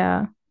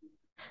 Yeah.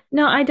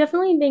 No, I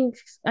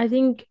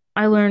think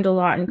I learned a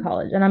lot in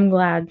college and I'm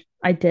glad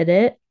I did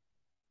it,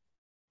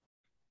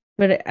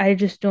 but I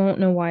just don't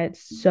know why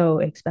it's so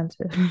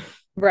expensive.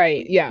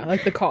 Right. Yeah.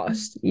 Like the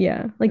cost.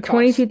 Yeah, The like cost.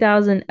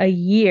 22,000 a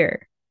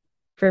year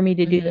for me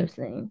to do Hmm. those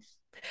things.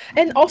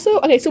 And also,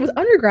 okay, so with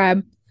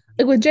undergrad,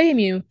 like with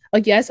JMU,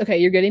 like yes, okay,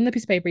 you're getting the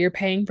piece of paper, you're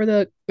paying for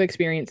the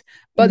experience,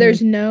 but Hmm.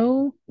 there's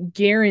no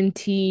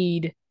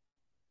guaranteed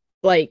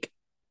like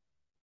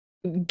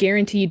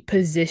guaranteed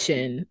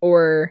position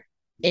or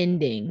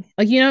ending.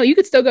 Like, you know, you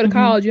could still go to Hmm.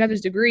 college, you have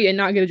this degree and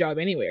not get a job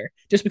anywhere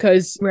just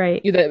because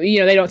Right. you know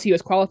they don't see you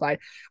as qualified.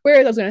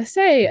 Whereas I was gonna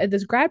say at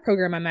this grad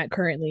program I'm at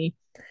currently,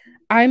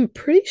 I'm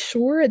pretty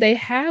sure they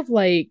have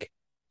like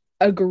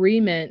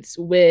agreements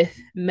with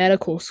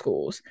medical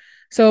schools.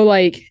 So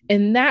like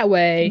in that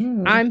way,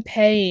 Mm. I'm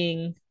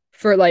paying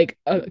for like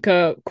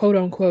a quote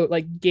unquote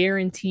like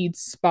guaranteed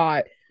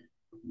spot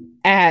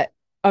at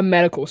a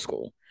medical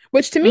school,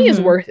 which to me is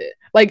Hmm. worth it.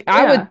 Like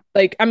I would Yeah.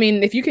 like I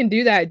mean if you can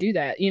do that,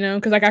 you know,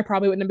 because like I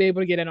probably wouldn't be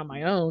able to get in on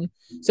my own.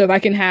 So if I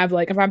can have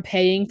like if I'm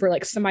paying for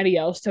like somebody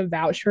else to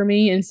vouch for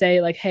me and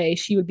say like, hey,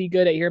 she would be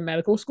good at your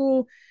medical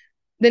school,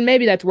 then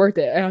maybe that's worth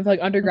it. And I feel like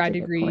That's undergrad a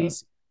good point.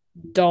 degrees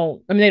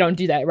don't I mean they don't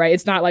do that, right?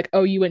 It's not like,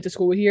 oh, you went to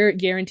school here,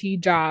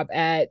 guaranteed job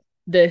at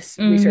this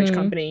research Hmm.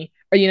 company.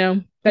 Or you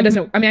know, that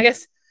doesn't Hmm. I mean, I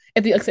guess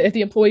if the like if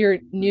the employer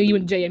knew you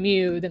in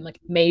JMU, then like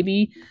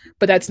maybe,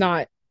 but that's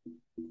not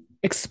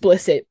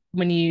explicit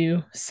when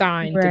you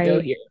sign to go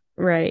Right. here.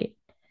 Right.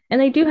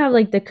 And they do have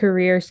like the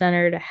career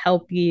center to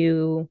help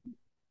you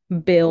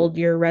build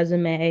your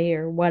resume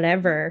or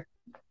whatever.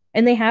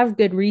 And they have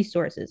good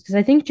resources because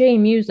I think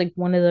JMU is like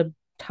one of the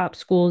top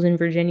schools in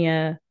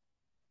Virginia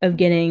of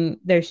getting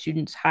their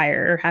students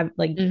hired or have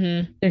like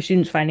Mm-hmm. their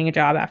students finding a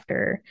job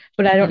after.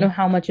 But I don't know Mm-hmm.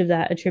 how much of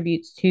that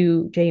attributes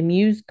to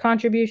JMU's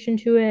contribution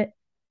to it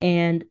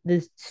and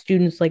the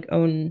students like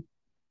own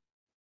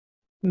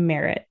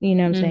merit. You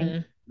know what I'm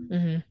saying? Mm-hmm.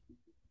 Mm-hmm.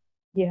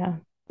 Yeah.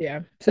 Yeah.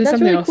 So But there's that's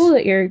something really cool else.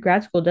 that your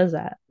grad school does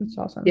that. That's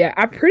awesome. Yeah,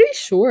 I'm pretty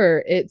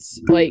sure it's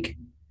like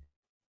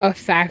a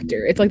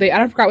factor. It's like they I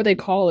don't forgot what they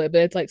call it,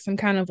 but it's like some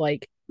kind of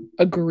like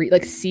agree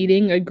like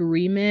seating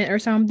agreement or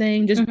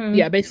something. Just Hmm.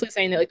 yeah, basically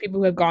saying that like people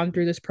who have gone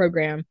through this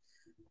program,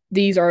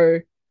 these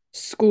are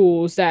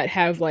schools that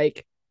have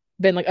like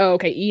been like, oh,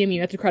 okay, EMU,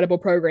 that's a credible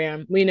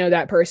program. We know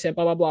that person,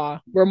 blah blah blah.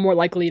 We're more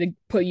likely to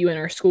put you in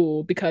our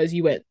school because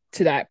you went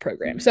to that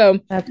program. So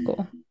That's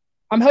cool.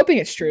 I'm hoping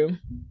it's true,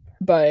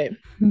 but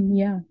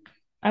Yeah.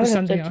 I would just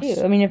hope so something too. else.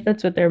 I mean, if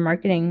that's what they're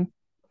marketing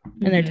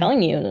and they're Mm-hmm.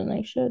 telling you, then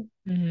they should.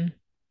 Mm-hmm.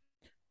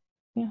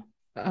 Yeah.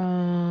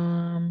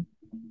 Um,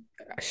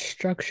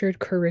 structured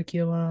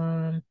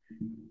curriculum.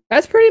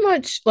 That's pretty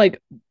much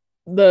like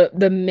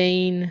the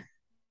main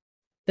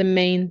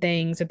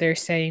things that they're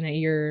saying that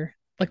you're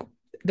like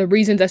the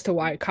reasons as to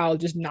why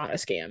college is not a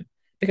scam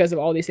because of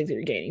all these things that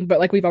you're gaining. But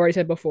like we've already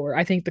said before,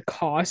 I think the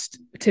cost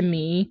to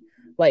me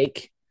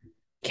like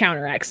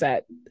counteracts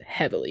that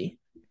heavily.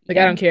 Like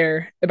I Yeah. don't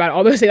care about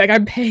all those things. Like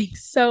I'm paying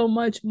so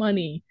much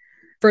money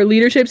for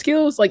leadership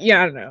skills. Like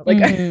yeah, I don't know.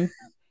 Like Hmm.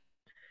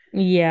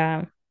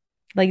 Yeah.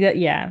 Like that.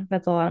 Yeah.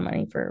 That's a lot of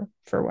money for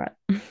what?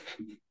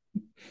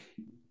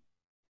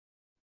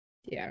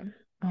 yeah.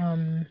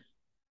 Um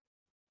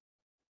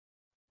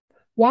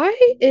Why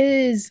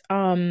is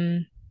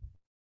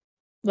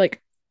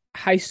like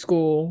high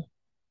school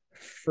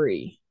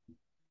free?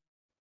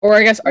 Or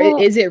I guess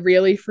Well, is it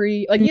really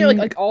free? Like mm,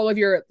 like all of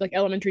your like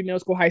elementary, middle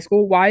school, high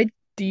school. Why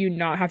do you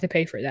not have to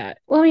pay for that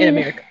well, I in mean,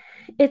 America?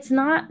 it's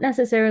not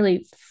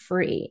necessarily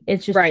free.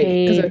 It's just Right,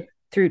 because of paid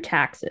through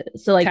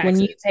taxes. So like when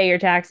you taxes. pay your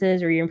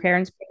taxes or your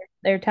parents pay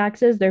their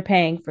taxes, they're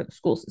paying for the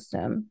school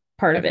system.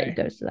 Part of it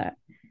Okay. goes to that.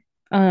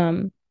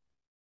 Um,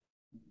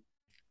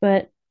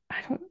 but I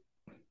don't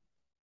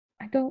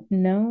I don't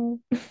know.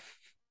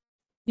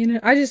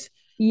 I just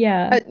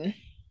Yeah. I,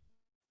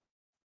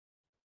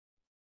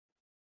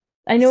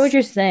 I know what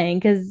you're saying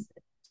because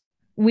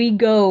we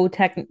go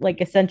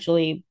like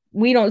essentially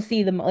we don't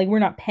see them like we're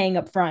not paying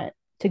up front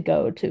to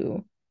go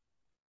to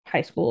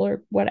high school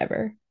or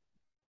whatever,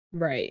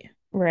 right.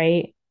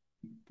 right?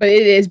 But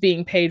it is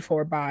being paid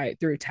for by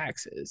through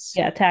taxes.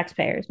 Yeah,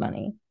 taxpayers'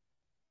 money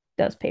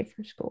does pay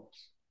for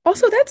schools.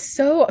 Also, that's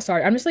so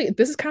sorry. I'm just like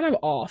this is kind of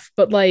off,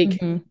 but like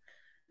Mm-hmm.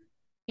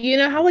 you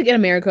know how like in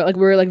America, like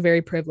we're like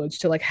very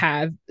privileged to like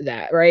have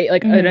that, right?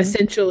 Like an Mm-hmm.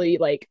 essentially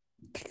like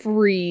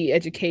free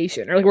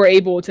education, or like we're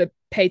able to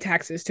pay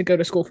taxes to go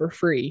to school for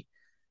free.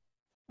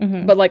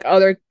 Mm-hmm. But like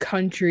other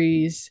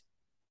countries,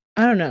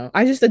 I don't know.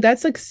 I just like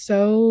that's like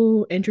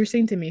so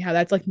interesting to me how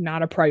that's like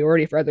not a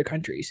priority for other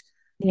countries,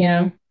 you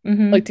Yeah. know?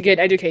 Mm-hmm. Like to get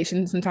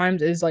education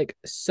sometimes is like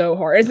so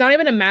hard. It's not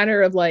even a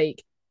matter of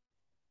like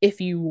if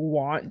you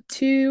want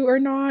to or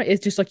not.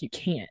 It's just like you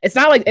can't. It's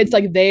not like it's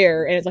like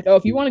there and it's like, oh,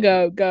 if you want to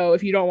go, go.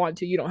 If you don't want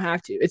to, you don't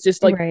have to. It's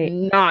just like Right.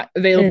 not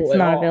available It's at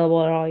not all,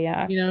 available at all.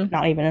 Yeah. you know?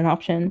 Not even an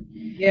option.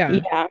 Yeah.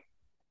 Yeah.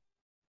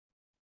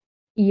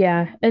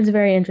 Yeah. It's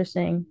very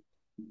interesting.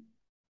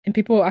 And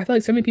people I feel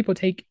like so many people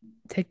take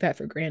that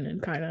for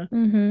granted, kind of.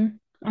 Mm-hmm.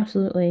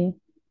 Absolutely.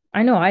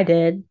 I know I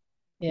did.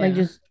 Like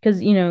Yeah. just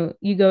because,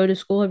 you go to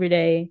school every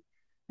day.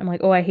 I'm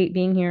like, oh, I hate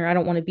being here. I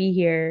don't want to be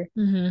here.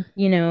 Mm-hmm.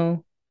 You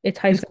know, it's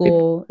high And some people,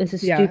 school. This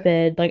is yeah.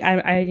 stupid. Like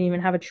I didn't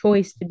even have a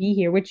choice to be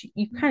here, which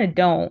you kind of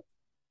don't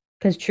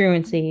because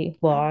truancy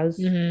laws,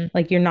 Mm-hmm.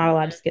 like you're not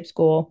allowed to skip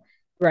school.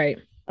 Right.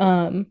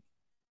 Um,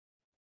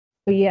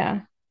 but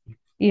yeah,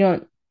 you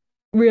don't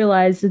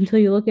realize until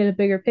you look at a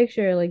bigger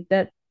picture, like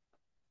that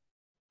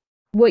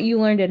what you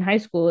learned in high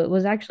school, it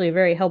was actually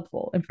very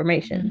helpful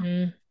information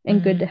Mm-hmm.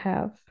 and good Mm-hmm. to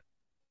have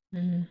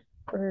Mm-hmm.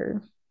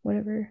 or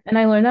whatever. And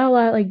I learned that a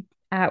lot like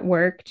at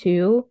work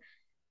too,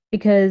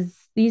 because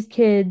these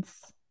kids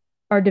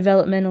are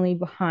developmentally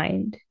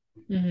behind.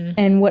 Mm-hmm.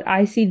 And what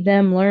I see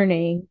them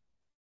learning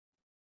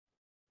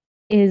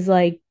is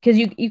like because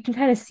you can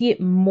kind of see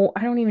it more.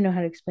 I don't even know how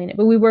to explain it,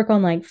 but we work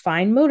on like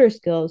fine motor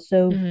skills,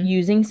 so Mm-hmm.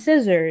 using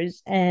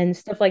scissors and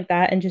stuff like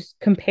that, and just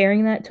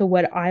comparing that to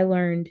what I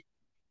learned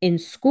in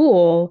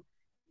school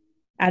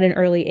at an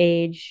early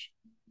age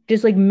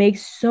just like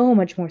makes so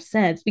much more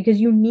sense because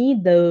you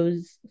need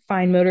those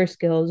fine motor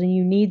skills and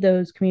you need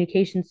those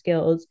communication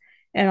skills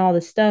and all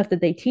the stuff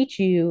that they teach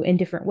you in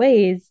different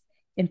ways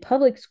in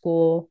public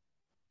school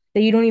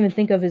that you don't even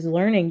think of as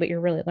learning, but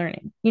you're really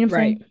learning. You know what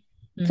I'm Right.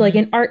 saying? So like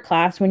Mm-hmm. in art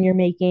class when you're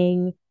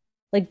making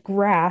like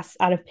grass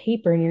out of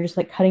paper and you're just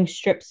like cutting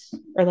strips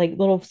or like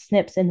little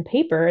snips in the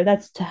paper,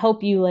 that's to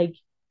help you like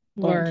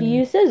learn to Learn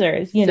use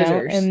scissors,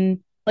 scissors. and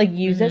like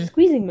use that Mm-hmm.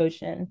 squeezing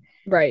motion.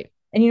 Right.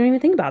 And you don't even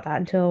think about that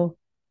until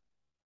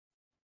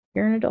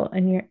you're an adult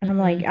and I'm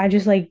like, Mm-hmm. I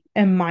just like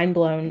am mind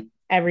blown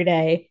every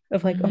day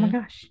of like, oh my Mm-hmm.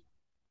 gosh,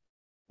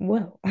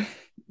 whoa.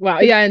 Wow.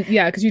 Yeah, and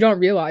yeah, because you don't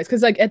realize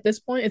because like at this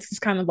point it's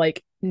just kind of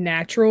like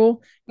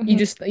natural. You Mhm.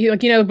 just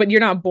but you're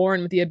not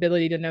born with the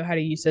ability to know how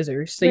to use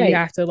scissors. So Right.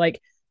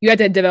 you have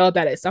to develop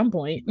that at some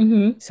point.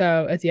 Hmm.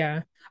 So it's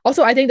yeah.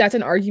 Also, I think that's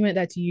an argument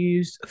that's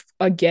used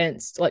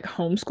against like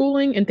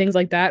homeschooling and things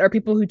like that, or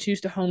people who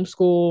choose to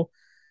homeschool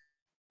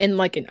in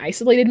like an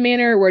isolated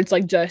manner where it's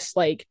like just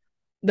like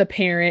the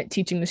parent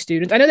teaching the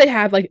students. I know they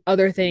have like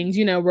other things,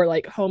 where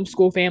like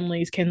homeschool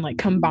families can like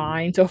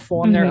combine to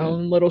form their Hmm.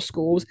 own little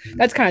schools.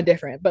 That's kind of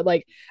different. But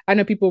like I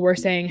know people were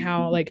saying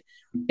how like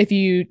if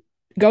you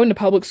go into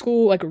public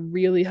school, like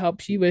really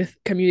helps you with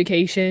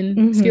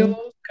communication skills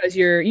Hmm. because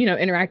you're,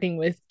 interacting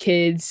with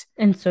kids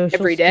And social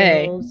every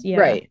day. skills. Yeah.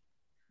 Right.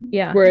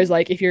 Yeah. Whereas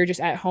like if you're just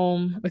at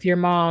home with your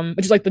mom,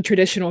 which is like the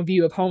traditional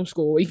view of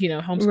homeschool,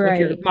 homeschool like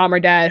your Right. mom or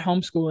dad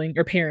homeschooling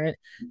your parent,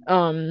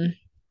 um,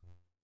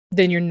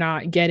 then you're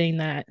not getting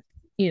that,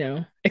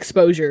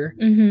 exposure.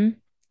 Hmm.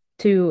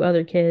 To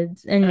other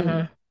kids. And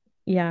Uh-huh.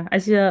 yeah, I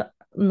see that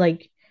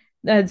like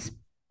that's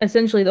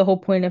essentially the whole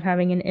point of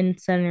having an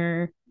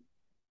in-center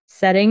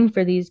setting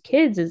for these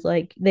kids is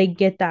like they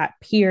get that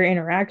peer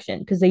interaction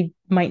because they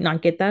might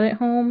not get that at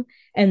home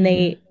and Mm-hmm.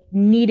 they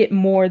need it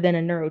more than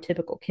a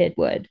neurotypical kid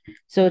would.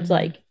 So it's Mm-hmm.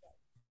 like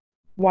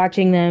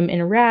watching them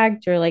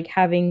interact or like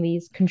having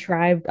these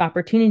contrived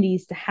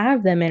opportunities to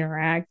have them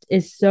interact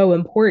is so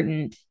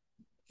important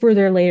for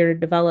their later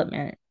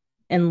development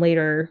and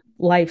later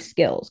life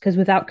skills because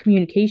without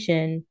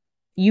communication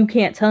you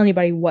can't tell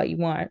anybody what you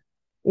want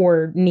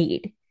or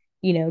need,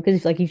 because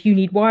it's like if you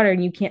need water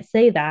and you can't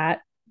say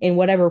that in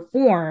whatever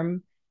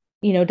form,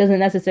 it doesn't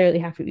necessarily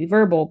have to be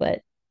verbal,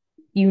 but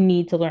you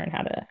need to learn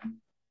how to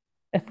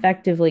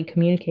effectively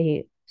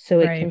communicate so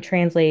it can Right.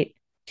 translate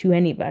to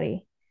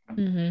anybody.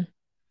 Mm-hmm.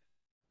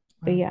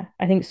 But Wow. yeah,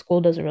 I think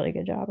school does a really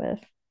good job of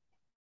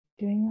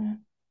doing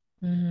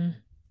that. Mm-hmm.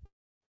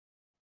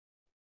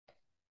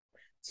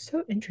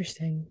 So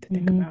interesting to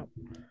think Mm-hmm. about,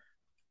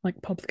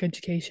 like public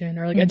education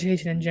or like Mm.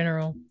 education in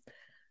general.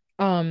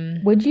 Um,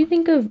 What do you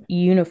think of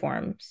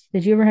uniforms?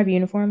 Did you ever have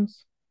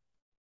uniforms?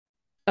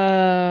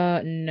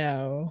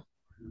 no.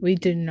 We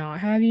did not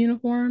have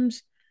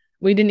uniforms.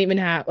 We didn't even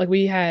have like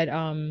we had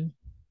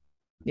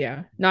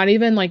yeah, not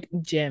even like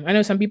gym. I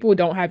know some people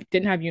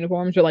didn't have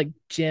uniforms, but like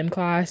gym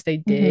class, they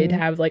did Mm-hmm.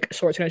 have like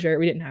shorts and a shirt.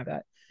 We didn't have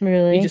that. You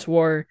Really? just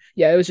wore,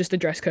 yeah, it was just a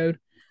dress code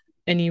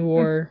and you Hmm.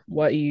 wore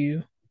what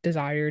you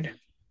desired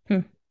Hmm.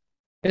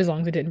 as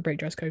long as it didn't break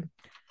dress code. Which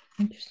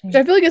I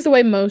Interesting. feel like is the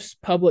way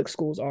most public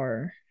schools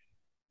are.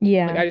 Like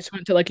Yeah. I just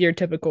went to like your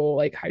typical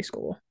like high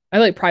school. I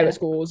like private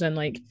Yeah. schools and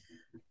like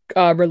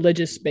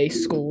religious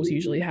based schools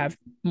usually have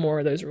more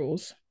of those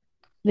rules.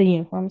 The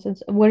uniforms.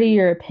 What are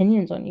your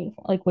opinions on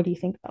uniform? Like, what do you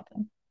think about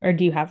them? Or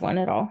do you have one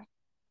at all?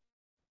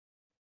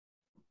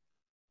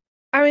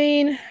 I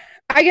mean,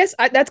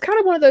 that's kind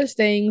of one of those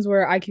things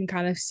where I can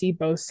kind of see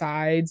both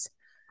sides.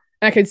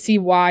 I could see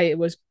why it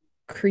was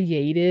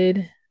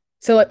created.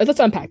 So like, let's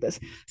unpack this.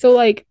 So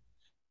like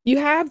you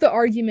have the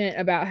argument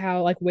about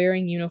how like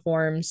wearing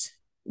uniforms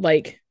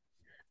like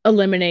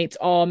eliminates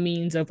all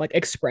means of like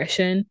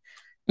expression,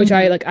 which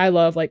Mm-hmm. I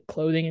love like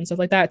clothing and stuff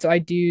like that. So I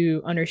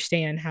do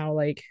understand how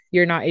like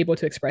you're not able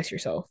to express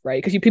yourself,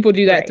 right? Because people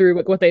do that Right. through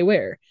like, what they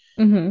wear.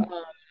 Mm-hmm.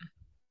 Um,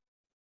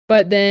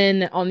 but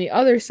then on the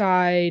other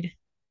side,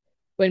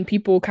 when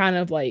people kind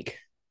of like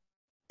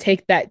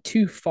take that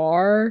too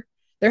far,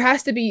 there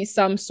has to be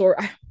some sort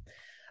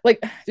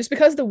like just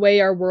because the way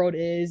our world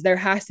is, there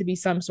has to be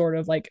some sort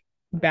of like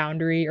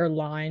boundary or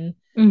line.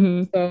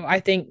 Mm-hmm. So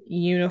I think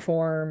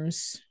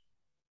uniforms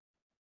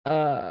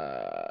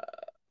uh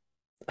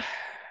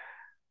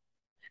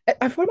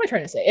what am I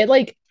trying to say? It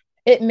like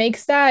it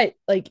makes that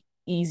like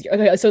easier.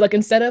 Okay, so like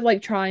instead of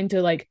like trying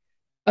to like,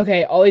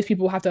 okay, all these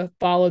people have to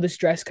follow this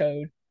dress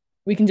code,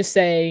 we can just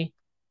say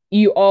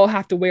you all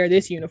have to wear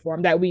this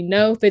uniform that we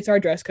know fits our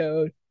dress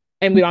code,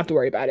 and we don't have to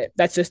worry about it.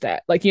 That's just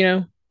that. Like, you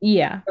know,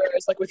 Yeah.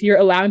 whereas like with you're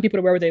allowing people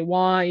to wear what they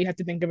want, you have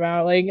to think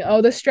about like,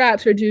 oh, the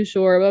straps are too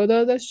short, oh,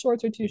 the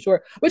shorts are too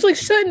short, which like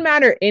shouldn't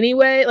matter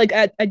anyway. Like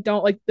I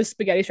don't like the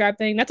spaghetti strap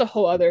thing. That's a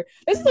whole other.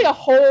 This is like a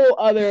whole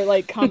other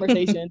like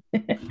conversation.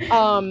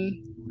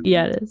 Um,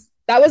 Yeah, it is.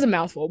 that was a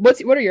mouthful. What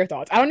are your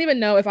thoughts? I don't even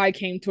know if I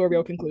came to a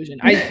real conclusion.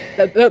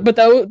 But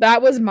though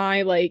that was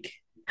my like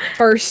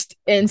first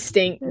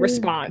instinct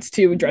response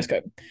to dress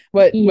code.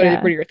 What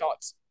Yeah. are your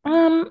thoughts?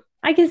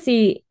 I can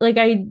see like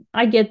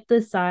I get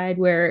the side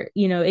where,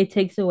 it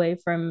takes away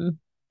from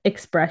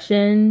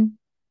expression,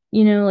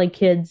 like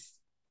kids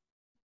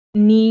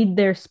need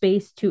their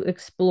space to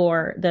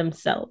explore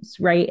themselves,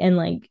 right? And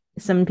like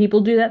some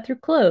people do that through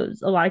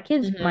clothes. A lot of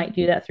kids Mm-hmm. might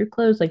do that through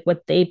clothes, like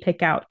what they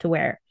pick out to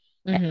wear.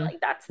 And Mm-hmm.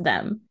 like that's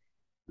them.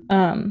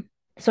 Um,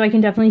 so I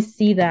can definitely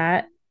see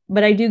that.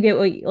 But I do get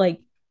what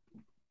like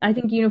I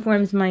think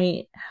uniforms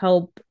might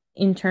help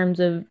in terms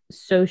of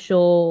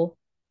social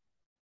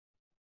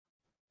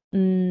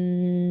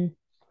mm,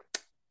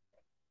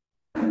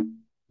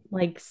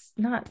 like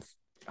not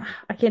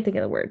I can't think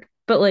of the word,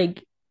 but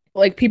like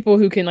Like people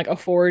who can like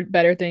afford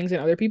better things than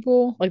other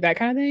people, like that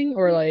kind of thing,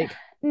 or like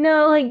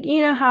no, like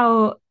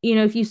how,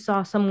 if you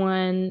saw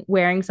someone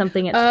wearing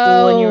something at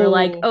school and you were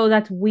like, oh, "Oh,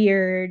 that's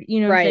weird."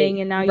 You know what I'm right, saying?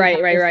 And now you right,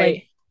 have right, this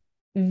like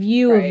right,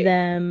 view of right,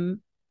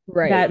 them that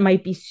right,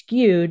 might be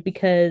skewed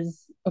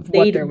because of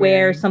what they'd they're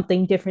wear wearing.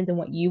 something different than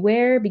what you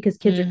wear because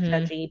kids are Mm-hmm.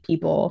 judgy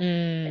people.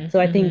 And so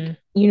I think Mm-hmm.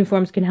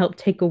 uniforms can help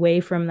take away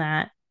from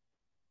that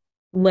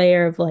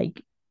layer of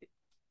like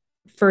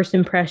first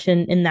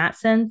impression in that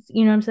sense,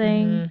 you know what I'm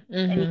saying? Mm-hmm.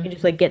 And you Mm-hmm. can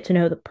just like get to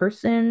know the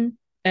person.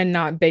 And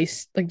not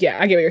based like, yeah,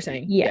 I get what you're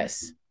saying. Yeah.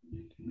 Yes.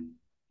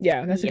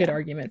 Yeah, that's a good Yeah.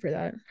 argument for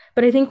that.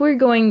 But I think we're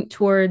going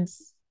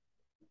towards,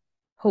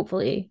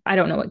 hopefully, I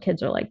don't know what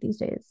kids are like these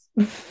days.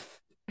 I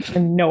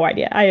have no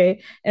idea. I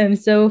am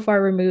so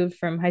far removed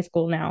from high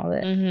school now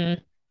that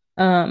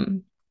Mm-hmm.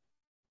 um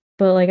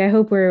but like I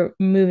hope we're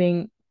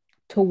moving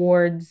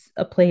towards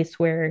a place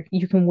where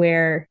you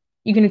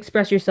can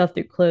express yourself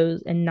through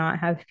clothes and not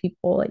have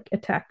people like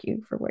attack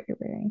you for what you're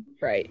wearing.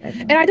 Right. I And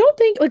think. I don't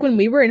think like when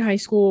we were in high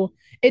school,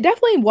 it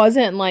definitely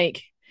wasn't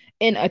like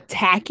an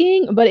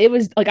attacking, but it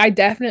was like I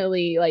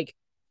definitely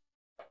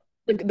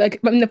I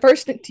mean, the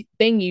first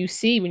thing you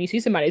see when you see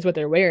somebody is what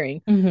they're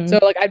wearing. So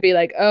Mm-hmm. like I'd be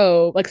like,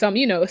 oh, like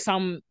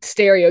some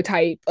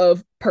stereotype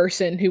of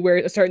person who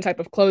wears a certain type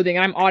of clothing,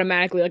 and I'm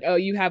automatically like, oh,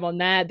 you have on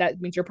that. That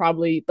means you're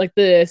probably like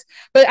this.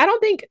 But I don't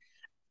think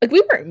like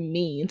we weren't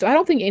mean, so I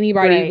don't think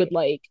anybody would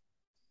Right.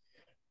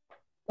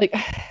 like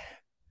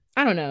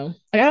I don't know.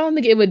 Like I don't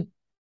think it would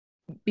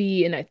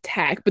be an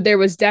attack, but there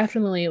was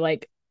definitely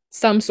like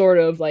some sort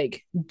of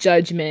like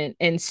judgment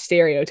and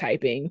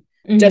stereotyping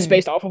just Mm-hmm.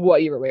 based off of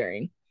what you were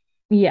wearing.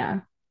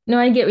 Yeah. No,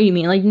 I get what you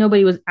mean. Like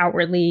nobody was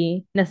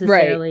outwardly Right.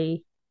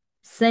 necessarily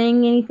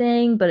saying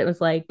anything, but it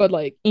was like But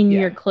like, in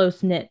your yeah.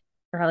 close knit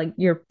or like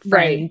your friend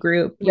Right.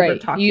 group, you were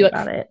Right. talking You like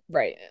about it.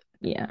 right.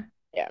 Yeah.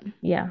 Yeah.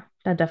 Yeah.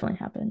 That definitely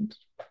happened.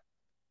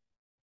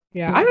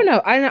 Yeah. I Yeah. don't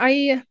know.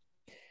 I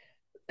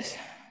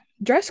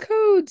dress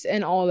codes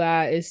and all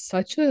that is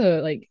such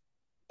a like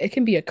it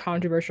can be a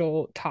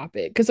controversial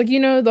topic because like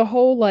the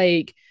whole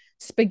like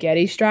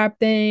spaghetti strap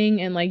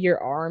thing and like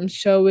your arms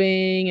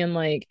showing and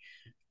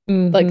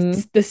Mm-hmm.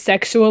 the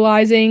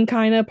sexualizing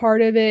kind of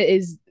part of it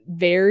is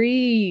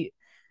very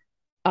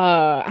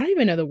I don't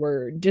even know the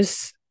word,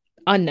 just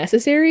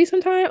unnecessary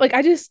sometimes. Like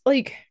I just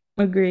like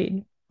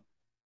Agreed.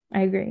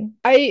 I agree.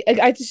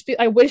 I just feel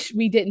I wish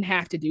we didn't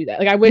have to do that.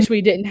 Like I wish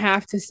we didn't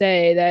have to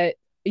say that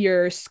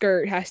your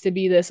skirt has to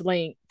be this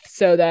length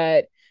so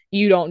that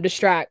you don't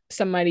distract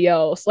somebody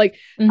else. Like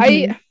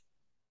Mm-hmm.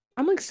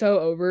 I'm like so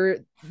over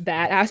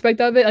that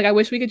aspect of it. Like I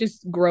wish we could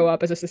just grow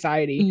up as a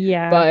society,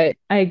 Yeah, but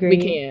I we agree.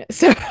 can't.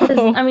 Because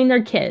So I mean,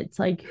 they're kids.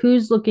 Like,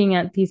 who's looking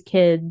at these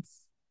kids?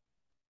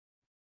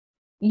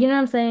 You know what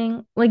I'm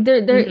saying? Like,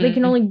 they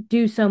can mhm, only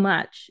do so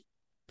much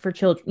for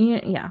children.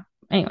 Yeah, yeah.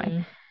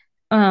 Anyway,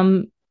 mhm,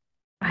 um,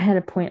 I had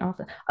a point off.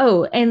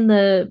 Oh, and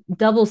the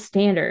double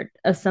standard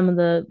of some of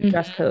the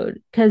dress mhm,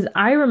 code. Because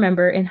I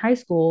remember in high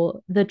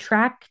school, the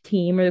track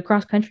team or the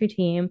cross country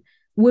team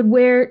would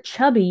wear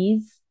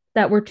chubbies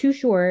that were too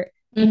short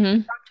and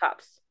mhm, crop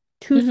tops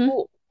to mhm.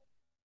 school.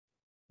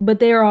 But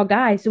they are all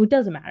guys, so it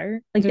doesn't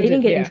matter. Like they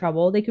didn't get in Yeah,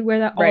 trouble. They could wear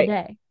that all right.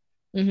 day.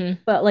 Mhm,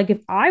 But like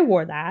if I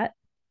wore that,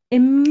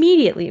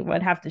 immediately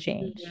would have to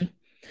change mhm.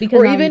 because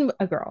Or I'm even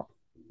a girl.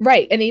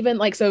 right, and even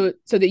like so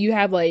that you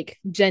have like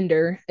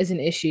gender as an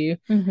issue,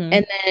 Mm-hmm.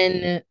 and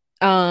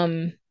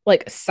then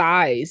like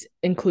size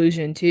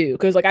inclusion too,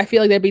 because like I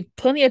feel like there'd be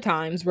plenty of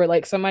times where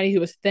like somebody who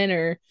was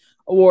thinner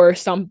or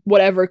some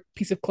whatever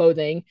piece of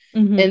clothing,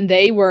 Mm-hmm. and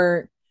they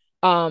weren't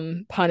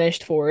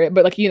punished for it,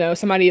 but like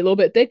somebody a little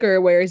bit thicker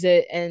wears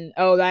it, and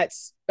oh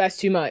that's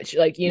too much,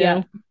 like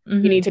Yeah. you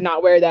need Mm-hmm. to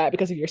not wear that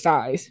because of your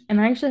size. And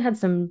I actually had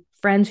some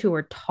friends who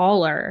were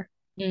taller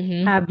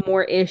Mm-hmm. have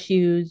more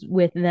issues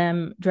with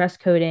them dress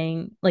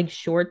coding like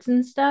shorts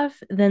and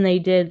stuff than they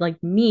did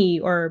like me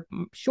or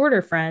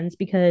shorter friends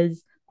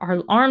because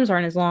our arms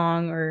aren't as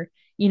long or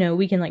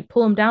we can like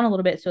pull them down a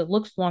little bit so it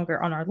looks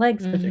longer on our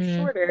legs because they're Mm-hmm.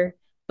 shorter,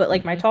 but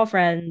like my Mm-hmm. tall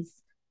friends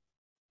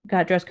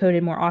got dress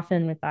coded more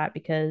often with that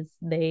because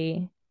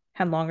they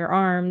had longer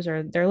arms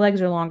or their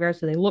legs are longer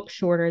so they look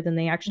shorter than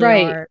they actually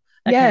Right. are,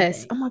 that kind of Yes.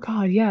 thing. Oh my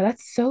God. Yeah,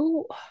 that's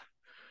so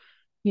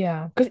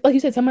yeah. Because like you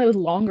said, somebody with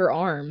longer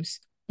arms.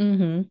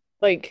 Mm-hmm.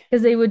 Like,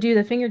 Because they would do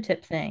the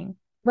fingertip thing. It's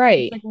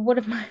right. like, what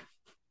if my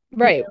you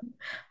Right. know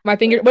My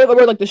finger but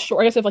or like the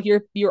short I guess if like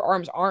your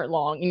arms aren't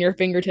long and your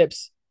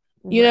fingertips,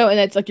 right. and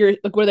it's like you're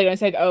like what are they gonna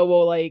say? Like, oh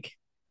well like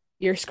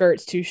your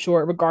skirt's too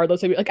short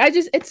regardless of like I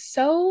just it's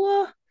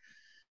so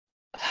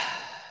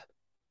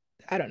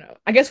I don't know.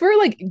 I guess we're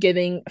like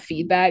giving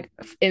feedback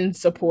in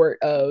support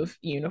of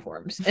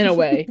uniforms in a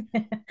way.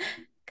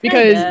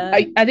 Because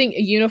Kinda. I think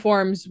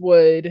uniforms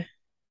would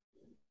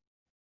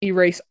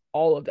erase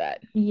all of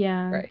that.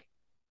 Yeah. Right.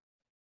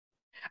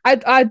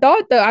 I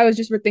thought that I was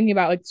just thinking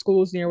about like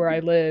schools near where I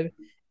live,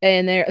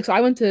 and there. So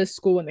I went to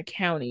school in the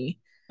county,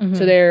 so Hmm.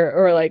 there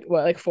or like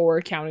what like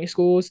four county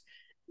schools,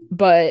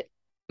 but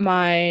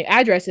my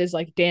address is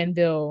like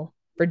Danville,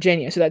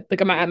 Virginia. So that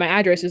like my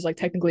address is like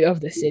technically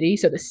of the city.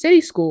 So the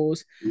city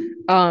schools,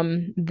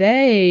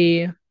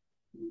 they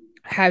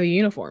have a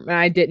uniform, and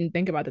I didn't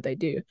think about that they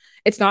do.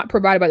 It's not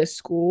provided by the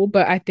school,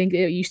 but I think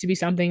it used to be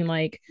something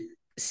like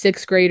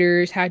sixth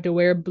graders had to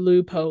wear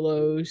blue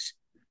polos,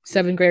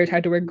 seventh graders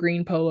had to wear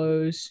green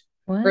polos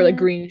or like What?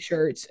 green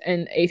shirts,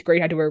 and eighth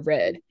grade had to wear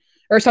red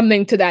or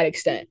something to that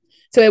extent.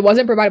 So it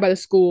wasn't provided by the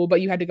school,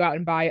 but you had to go out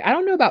and buy it. I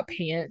don't know about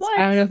pants.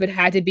 I don't know What? if it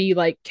had to be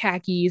like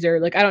khakis or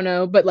like I don't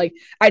know, but like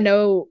I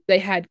know they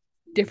had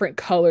different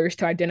colors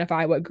to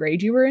identify what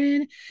grade you were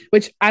in,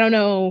 which I don't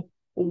know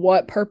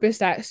what purpose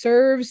that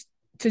serves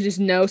to just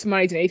know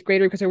somebody's an eighth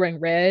grader because they're wearing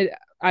red.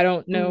 I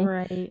don't know.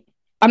 Right.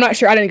 I'm not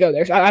sure. I didn't go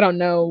there, so I don't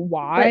know But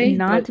why.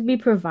 not But to be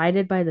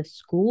provided by the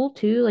school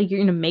too. Like you're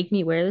gonna make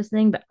me wear this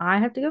thing, but I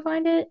have to go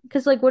find it.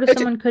 Because like, what if which,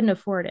 someone couldn't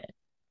afford it?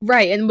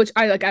 right, and which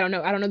I like. I don't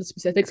know. I don't know the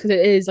specifics because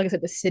it is like I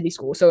said, the city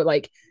school. So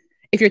like,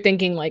 if you're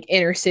thinking like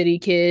inner city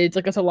kids,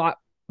 like it's a lot.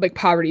 Like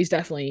poverty is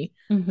definitely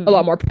a Hmm.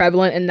 lot more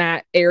prevalent in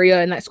that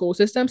area in that school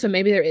system. So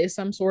maybe there is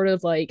some sort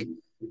of like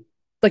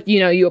you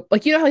know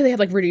how they have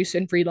like reduced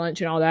and free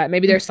lunch and all that.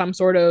 Maybe there's some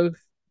sort of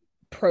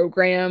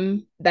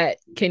program that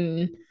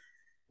can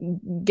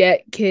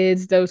get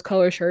kids those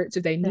color shirts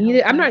if they To need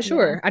it. help I'm out, not yeah.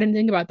 sure. I didn't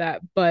think about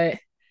that, but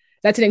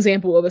that's an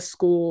example of a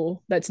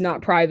school that's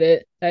not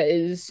private that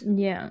is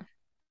Yeah.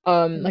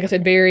 That like I makes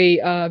said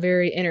sense.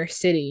 very inner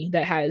city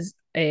that has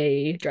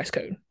a dress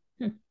code.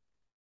 Hmm.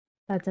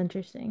 That's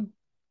interesting.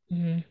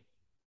 Mm-hmm.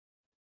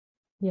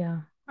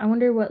 Yeah. I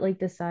wonder what like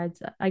decides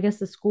that. I guess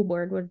the school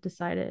board would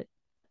decide it.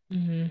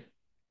 Mm-hmm.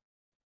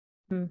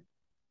 Hmm.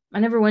 I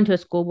never went to a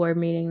school board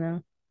meeting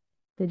though.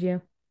 Did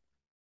you?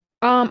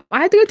 I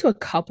had to go to a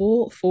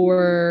couple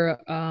for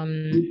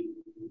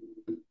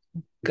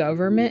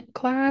government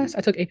class.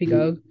 I took AP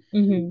Gov.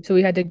 Hmm. So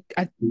we had to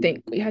I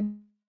think we had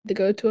To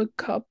go to a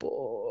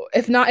couple.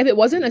 If not, if it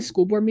wasn't a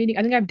school board meeting,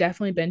 I think I've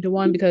definitely been to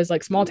one because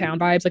like small town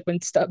vibes, like when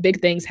stuff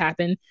big things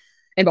happen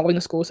involving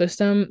the school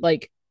system,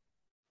 like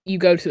you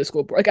go to the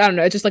school board. Like I don't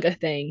know, it's just like a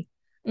thing.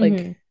 Like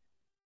Mm-hmm.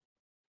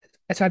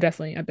 so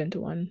I've been to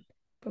one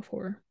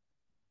before.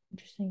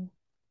 Interesting.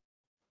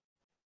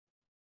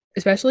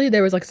 Especially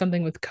there was like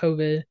something with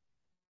COVID.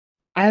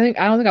 I don't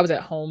think I was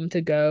at home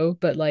to go,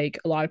 but like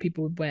a lot of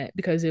people went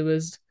because it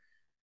was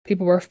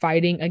people were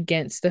fighting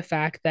against the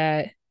fact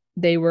that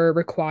they were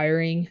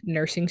requiring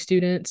nursing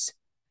students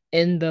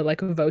in the like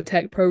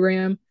VOTEC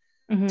program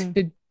Mm-hmm.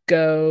 to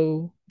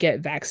go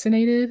get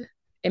vaccinated,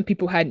 and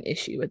people had an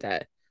issue with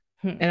that.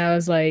 Hmm. And I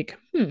was like,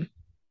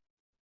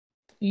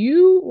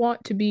 you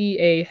want to be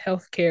a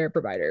healthcare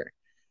provider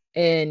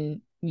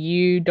and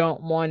you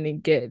don't want to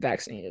get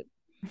vaccinated.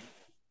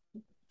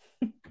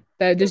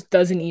 That just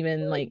doesn't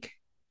even like,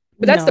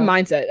 but that's the No.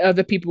 mindset of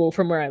the people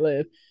from where I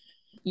live.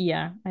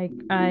 Yeah, I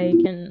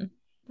can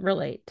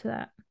relate to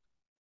that.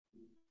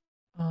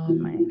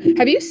 My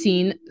Have you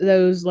seen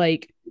those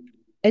like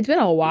it's been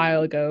a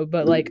while ago,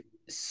 but like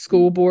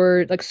school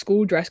board, like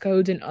school dress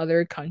codes in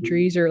other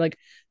countries, or like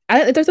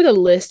there's like a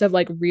list of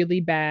like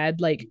really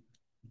bad like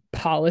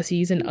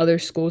policies in other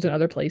schools and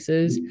other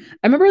places.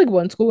 I remember like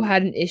one school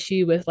had an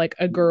issue with like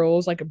a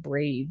girl's like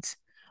braids.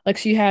 Like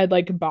she had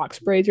like box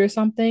braids or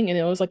something, and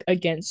it was like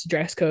against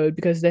dress code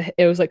because it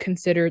was like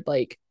considered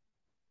like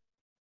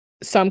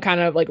some kind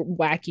of like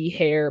wacky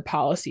hair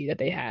policy that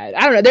they had.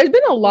 I don't know. There's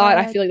been a lot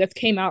I what? feel like that's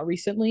came out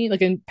recently,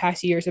 like in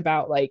past years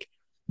about like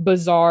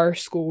bizarre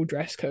school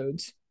dress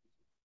codes.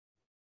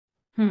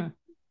 Hmm.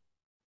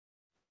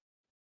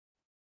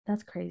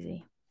 That's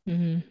crazy.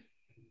 Mm-hmm.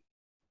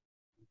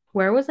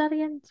 Where was that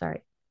again?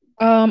 Sorry.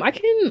 I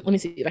can let me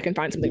see if I can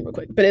find something real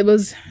quick. But it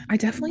was I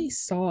definitely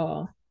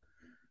saw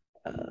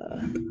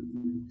uh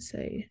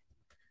say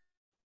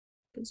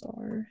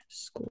bizarre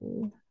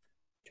school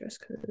dress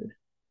code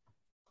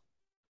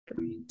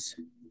braids.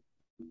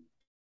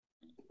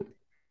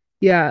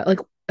 Yeah, like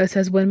it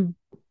says when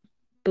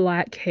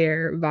black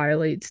hair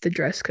violates the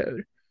dress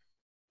code.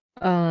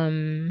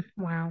 Um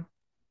Wow.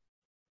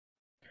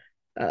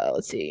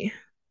 let's see.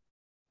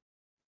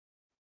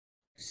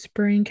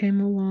 Spring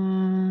came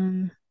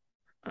along.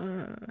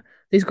 Uh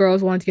these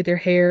girls wanted to get their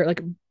hair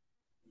like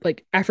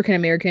African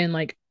American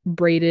like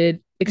braided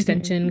Hmm.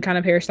 extension kind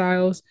of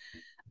hairstyles.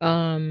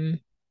 Um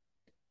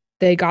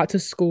they got to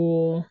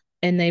school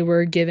and they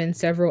were given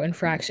several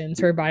infractions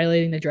for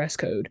violating the dress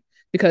code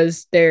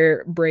because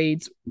their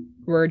braids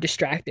were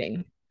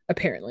distracting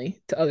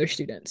apparently to other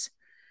students.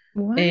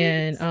 What?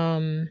 And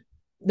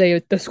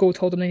the school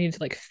told them they needed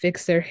to like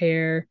fix their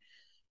hair,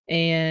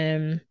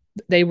 and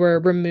they were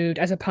removed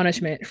as a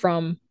punishment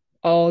from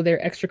all their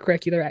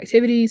extracurricular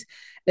activities.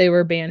 They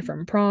were banned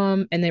from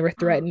prom, and they were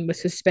threatened with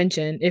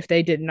suspension if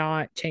they did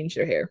not change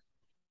their hair.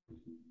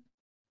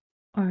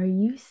 Are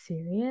you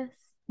serious?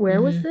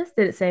 Where was Mm-hmm. this?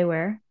 Did it say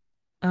where?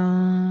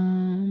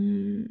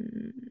 Um,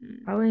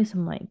 Probably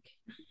some like,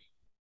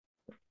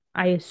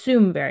 I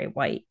assume very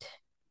white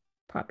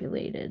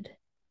populated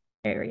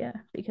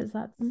area because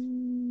that's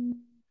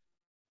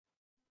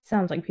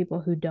sounds like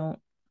people who don't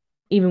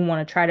even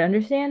want to try to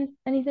understand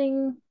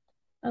anything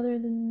other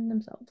than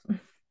themselves.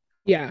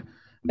 yeah,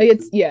 like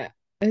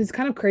it's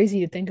kind of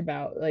crazy to think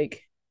about,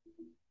 like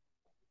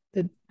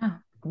the Oh,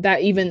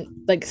 that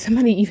even like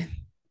somebody even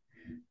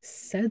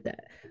said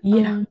that.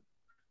 yeah. Um,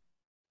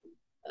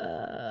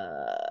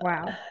 uh,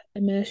 Wow.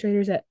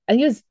 administrators at I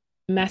think it's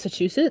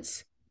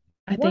Massachusetts.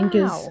 I think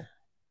is Wow.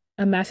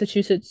 a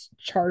Massachusetts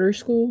charter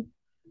school.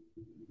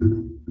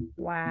 And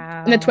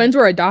the Wow. twins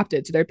were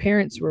adopted, so their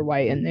parents were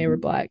white and they were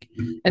black.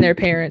 And their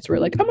parents were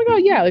like, "Oh my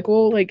god, yeah, like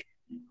we'll like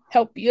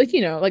help you,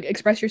 like like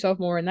express yourself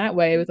more in that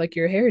way with like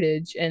your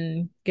heritage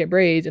and get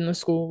braids." And the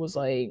school was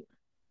like,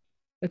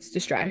 "It's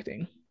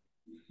distracting."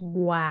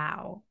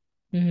 Wow.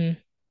 Mm-hmm.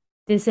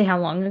 Did it say how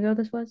long ago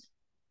this was?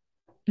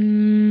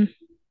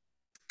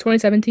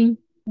 2017.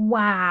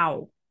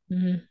 Wow.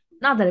 Mm-hmm.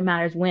 Not that it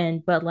matters when,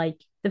 but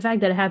like the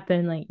fact that it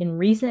happened like in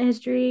recent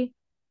history.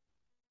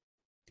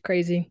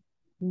 Crazy.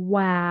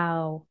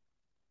 Wow.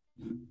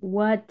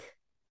 What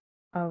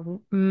a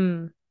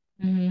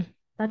Mm-hmm.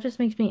 that just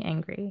makes me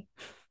angry.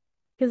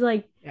 Cause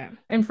like Yeah.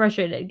 and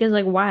frustrated. Cause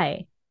like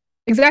why?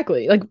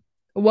 Exactly. Like,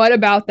 what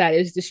about that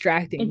is It's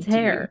distracting to you?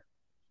 hair.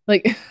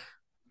 Like,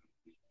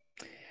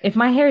 If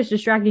my hair is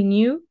distracting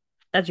you,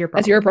 that's your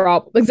that's your problem.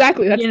 problem.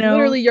 Exactly. That's You know?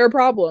 literally your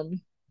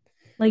problem.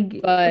 Like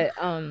But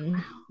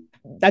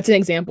that's an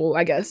example,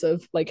 I guess,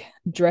 of like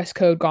dress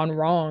code gone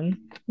wrong.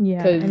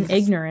 yeah, and Cause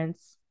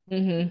ignorance.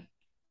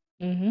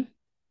 mm-hmm, mm-hmm.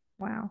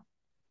 Wow.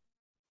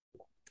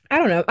 I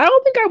don't know. I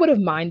don't think I would have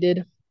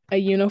minded a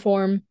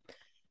uniform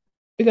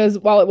because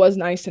while it was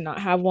nice to not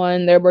have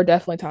one, there were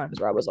definitely times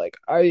where I was like,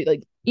 are you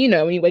like,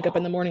 when you wake up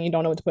in the morning, you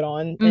don't know what to put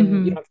on and you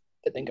Mm-hmm. don't have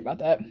to think about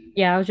that.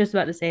 Yeah, I was just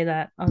about to say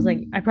that. I was like,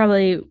 I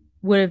probably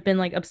would have been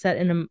like upset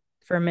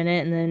for a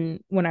minute, and then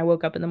when I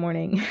woke up in the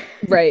morning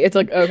Right. It's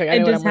like, okay, I and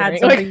know what just I'm had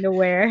wearing. Like, something to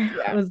wear, it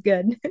yeah. was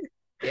good.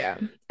 Yeah.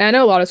 And I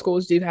know a lot of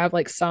schools do have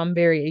like some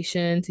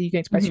variations so you can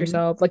express Hmm.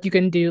 yourself. Like you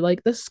can do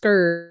like the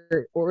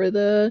skirt or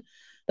the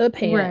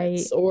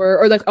pants Right.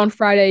 or like on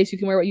Fridays you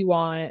can wear what you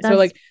want. So That's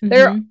like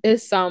there hmm.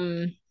 is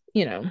some,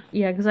 you know.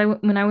 Yeah, because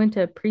when I went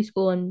to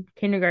preschool and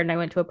kindergarten, I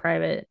went to a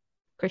private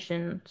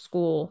Christian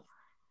school.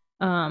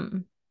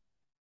 Um,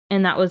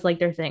 and that was like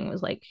their thing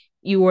was like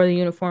you wore the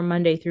uniform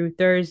Monday through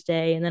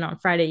Thursday, and then on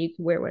Friday you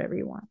could wear whatever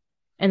you want.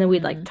 And then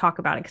we'd like Mm, talk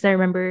about it because I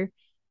remember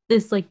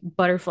this like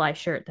butterfly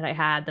shirt that I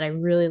had that I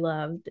really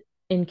loved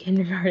in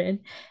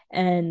kindergarten,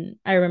 and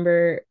I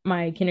remember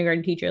my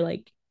kindergarten teacher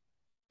like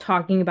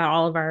talking about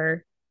all of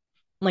our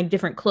like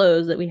different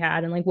clothes that we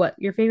had and like what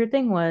your favorite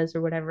thing was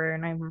or whatever.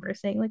 And I remember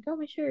saying like, "Oh,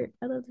 my shirt!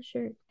 I love the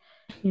shirt,"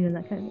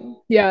 that kind of thing.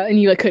 yeah, and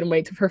you like couldn't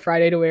wait for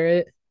Friday to wear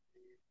it.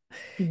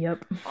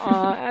 Yep.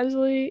 Aw,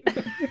 Ashley.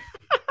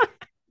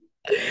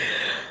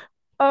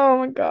 Oh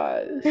my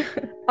gosh.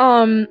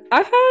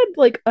 I've had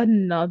like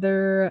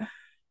another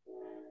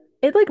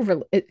it like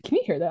can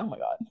you hear that? Oh my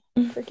God.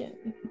 Freaking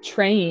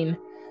train.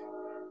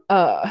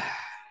 Uh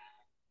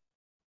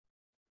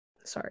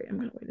sorry, I'm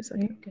gonna wait a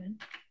Very second. good.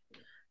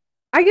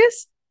 I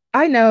guess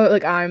I know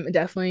like I'm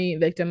definitely a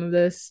victim of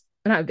this.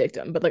 Not a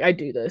victim, but like I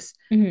do this.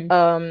 Hmm.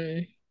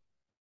 Um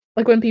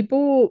like when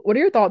people what are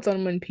your thoughts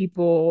on when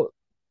people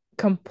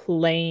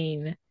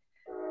complain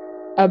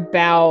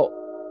about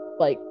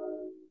like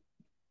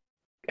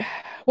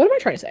what am I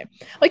trying to say?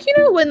 Like, you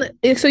know,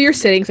 when so you're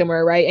sitting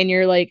somewhere, right? And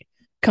you're like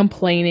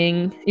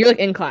complaining, you're like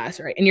in class,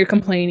 right? And you're Hmm.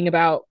 complaining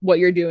about what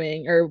you're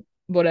doing or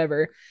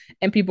whatever.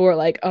 And people are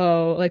like,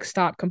 oh, like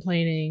stop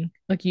complaining.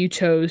 Like you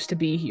chose to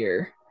be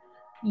here.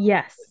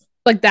 Yes.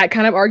 Like that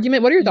kind of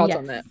argument. What are your thoughts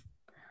on Yes. that?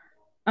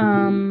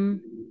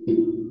 Um,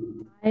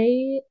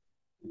 I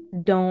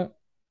don't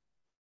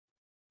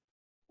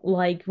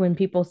like when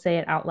people say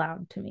it out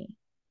loud to me.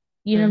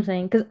 You know what I'm Mm.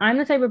 saying? Because I'm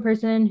the type of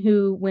person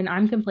who, when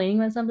I'm complaining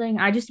about something,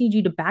 I just need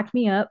you to back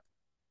me up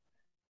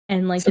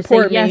and like just say,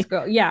 Support yes, me.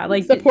 girl. Yeah,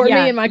 like, Support me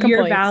yeah, in my you're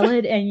complaints.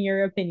 valid and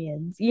your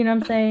opinions. You know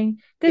what I'm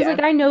saying? Because Yeah.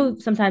 like I know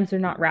sometimes they're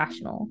not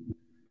rational,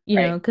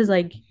 Right. because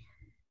like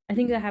I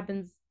think that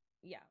happens.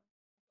 Yeah.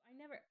 I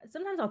never,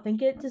 sometimes I'll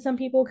think it to some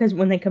people because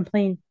when they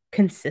complain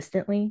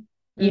consistently,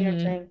 you know what I'm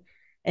Mm-hmm. saying?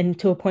 And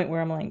to a point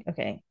where I'm like,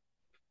 okay,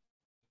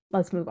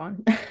 let's move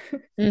on.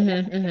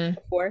 Mm-hmm. Mm-hmm.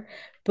 Before.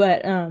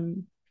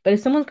 But if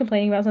someone's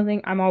complaining about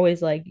something, I'm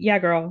always like, yeah,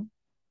 girl,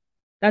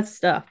 that's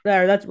stuff.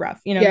 That's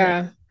rough. You know what I'm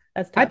saying? Yeah.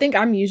 That's I tough. think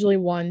I'm usually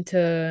one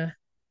to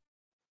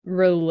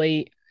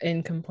relate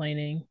in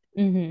complaining.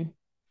 Mm-hmm.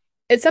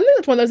 It's something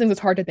that's one of those things that's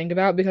hard to think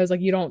about because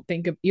like you don't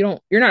think of you're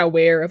not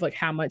aware of like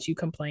how much you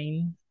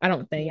complain. I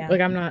don't think. Yeah.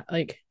 Like I'm not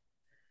like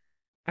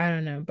I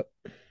don't know, but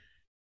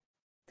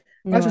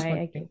I was No, just I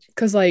wondering. get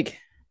Cause like,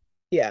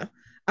 yeah.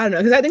 I don't know,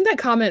 because I think that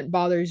comment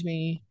bothers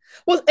me.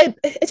 Well, it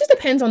just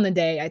depends on the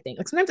day, I think.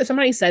 Like sometimes if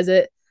somebody says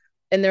it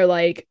and they're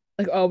like,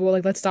 oh well,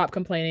 like let's stop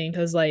complaining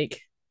because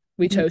like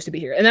we you. chose to be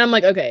here. And then I'm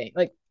like, okay,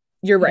 like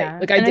you're right. Yeah.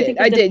 Like I And I did. think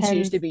I it did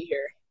choose depends. to be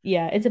here.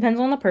 Yeah, it depends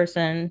on the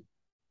person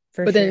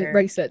for But then, like sure.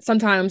 I said,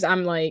 sometimes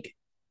I'm like,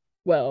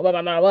 well, blah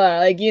blah blah blah.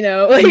 Like,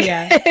 like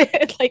Yeah.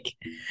 it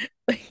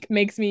like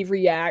makes me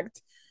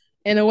react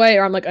in a way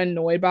or I'm like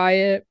annoyed by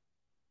it.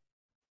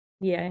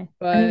 Yeah.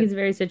 I think But it's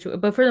very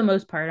situated. But for the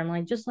most part, I'm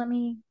like, just let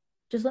me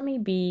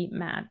be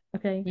mad.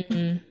 Okay.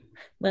 mm-hmm,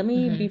 Let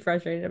me mm-hmm, be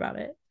frustrated about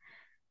it.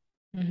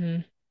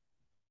 mm-hmm.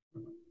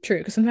 True,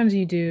 because sometimes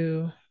you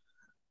do,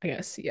 I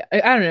guess, yeah. I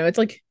don't know. It's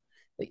like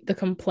the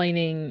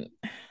complaining.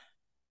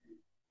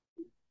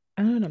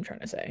 I don't know what I'm trying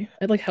to say.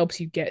 It like helps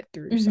you get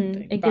through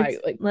something It by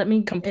gets like let me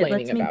it complaining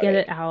lets me about get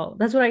it. it out.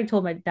 That's what I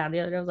told my dad the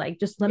other day. I was like,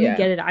 just let me Yeah,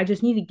 get it. I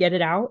just need to get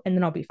it out and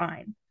then I'll be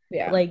fine. But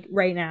yeah. like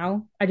right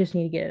now, I just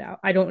need to get it out.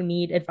 I don't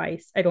need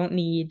advice. I don't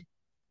need,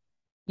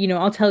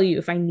 I'll tell you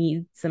if I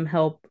need some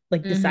help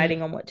like Mm-hmm,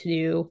 deciding on what to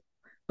do.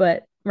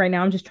 But right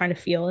now I'm just trying to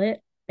feel it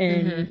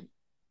mm-hmm. and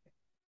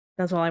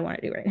that's all I want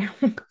to do right now.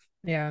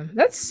 Yeah,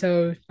 that's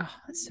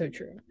so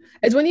true.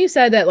 It's when you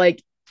said that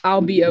like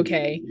I'll be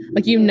okay,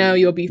 like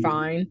you'll be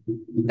fine.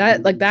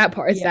 That like that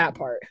part, it's Yeah. that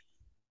part.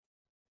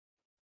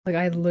 Like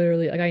I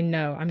literally like I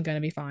know I'm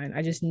gonna be fine.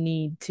 I just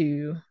need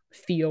to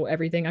feel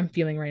everything I'm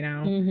feeling right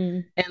now Hmm.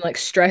 and like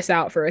stress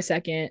out for a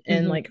second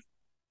and Hmm. like,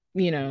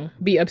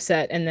 be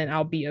upset and then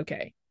I'll be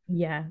okay.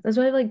 Yeah. That's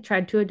why I've like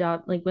tried to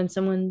adopt like when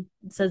someone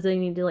says they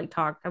need to like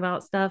talk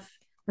about stuff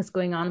that's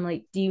going on, I'm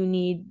like, do you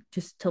need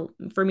just to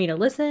for me to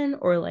listen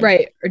or like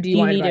Right. Or do do you you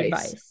want need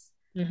advice? advice?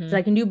 Mm-hmm. Because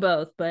I can do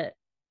both, but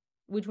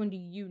which one do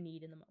you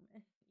need in the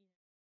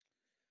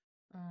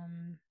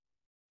Um,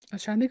 I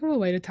was trying to think of a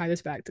way to tie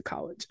this back to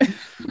college.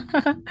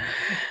 moment?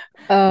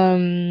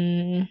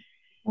 um,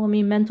 Well, I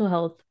mean, mental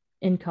health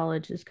in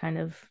college is kind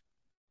of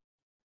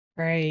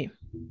right.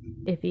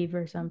 iffy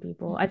for some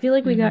people. I feel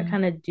like we got Mm-hmm.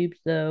 kind of duped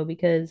though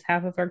because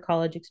half of our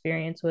college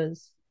experience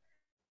was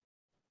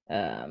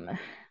um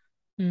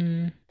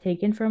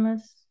taken from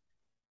us.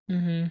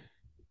 Mm-hmm.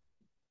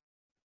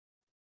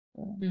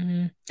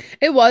 Mm-hmm.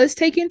 It was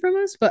taken from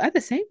us, but at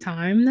the same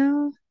time,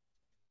 though,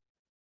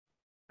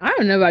 I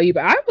don't know about you,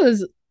 but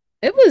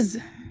it was,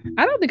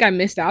 I don't think I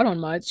missed out on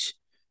much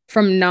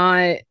from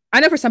not, I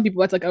know for some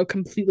people that's like a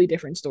completely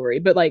different story,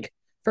 but like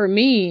for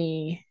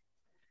me,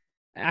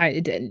 I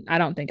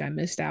don't think I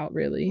missed out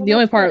really. Well, The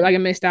only that's part good. like I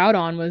missed out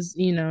on was,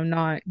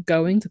 not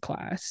going to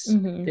class I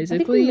think we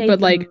physically, made but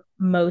the like,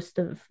 most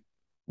of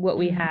what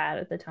we mhm. had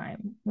at the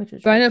time, which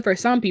was But I really know for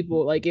some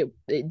people, like it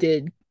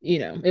did,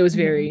 it was hmm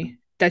very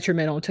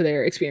detrimental to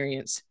their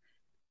experience,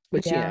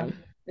 which, yeah,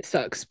 it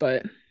sucks,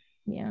 but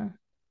yeah,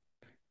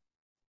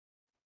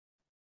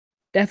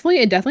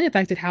 it definitely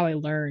affected how I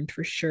learned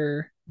for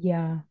sure.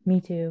 yeah. Me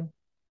too.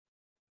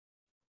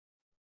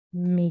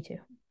 Me too.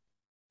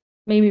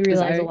 Made me Cause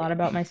realize a lot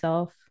about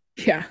myself.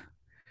 yeah,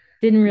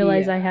 Didn't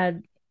realize yeah. I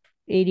had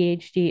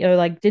ADHD or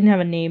like didn't have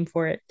a name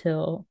for it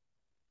till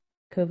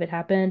COVID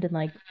happened and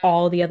like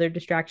all the other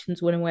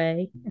distractions went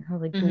away. And I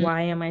was like, Hmm.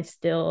 why am I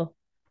still?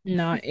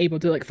 Not able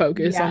to like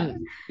focus Yeah,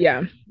 on,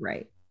 yeah.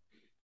 right.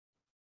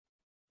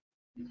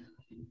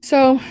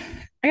 So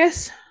I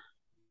guess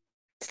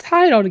to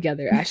tie it all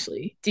together,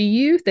 Ashley, do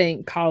you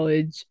think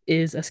college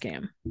is a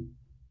scam?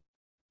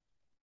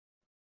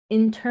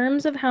 In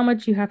terms of how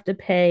much you have to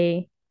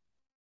pay,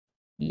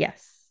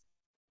 yes.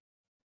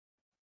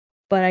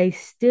 But I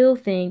still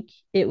think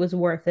it was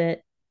worth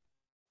it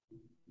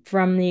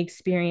from the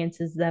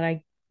experiences that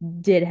I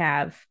did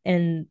have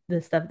and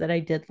the stuff that I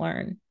did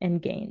learn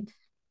and gained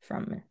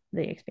from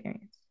the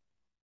experience.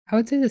 I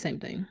would say the same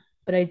thing.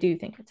 But I do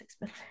think it's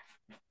expensive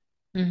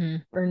Hmm.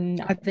 for I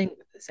nothing. think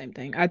the same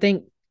thing. I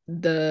think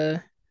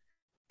the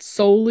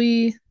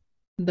solely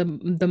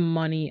the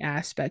money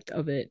aspect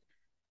of it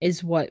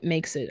is what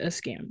makes it a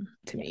scam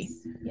to me.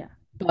 Yes. Yeah.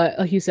 But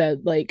like you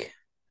said, like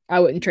I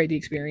wouldn't trade the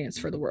experience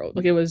for the world.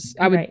 Like it was,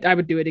 Right. I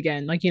would do it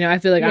again. Like, I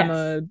feel like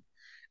Yes.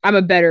 I'm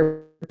a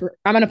better,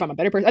 I don't know if I'm a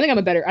better person. I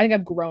think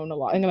I've grown a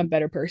lot. I think I'm a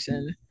better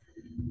person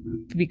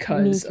Me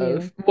because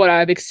of too. what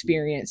I've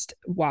experienced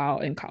while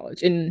in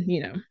college and,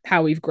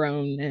 how we've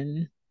grown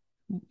and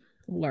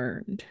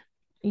learned.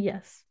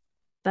 Yes.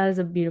 That is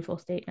a beautiful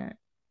statement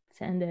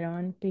to end it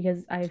on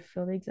because I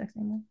feel the exact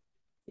same way.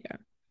 Yeah.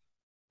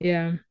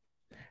 Yeah.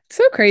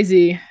 So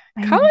crazy.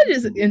 I College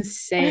is know.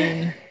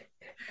 insane.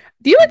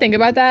 Do you ever think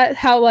about that?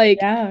 How like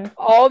Yeah.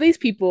 all these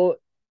people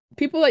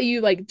that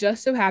you like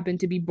just so happen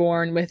to be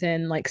born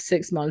within like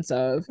 6 months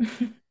of,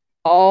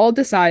 all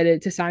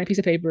decided to sign a piece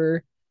of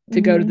paper to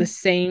go to the Hmm.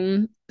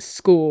 same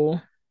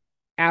school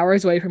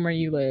hours away from where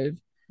you live.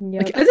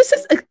 Like Yep. it's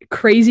just like,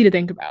 crazy to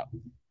think about.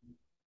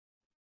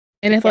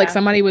 And if like Yeah.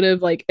 somebody would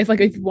have like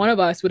if one of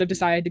us would have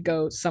decided to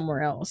go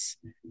somewhere else,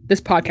 this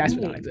podcast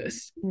would not Right.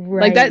 exist. Like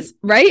Right. that's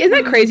right. Isn't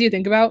that crazy to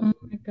think about? Oh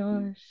my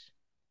gosh.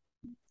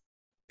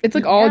 It's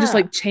like all just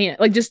Yeah. like chance,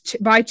 like just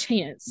by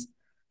chance.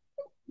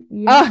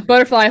 Yeah. Ah,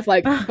 butterfly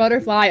effect,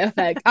 butterfly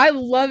effect. I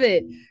love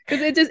it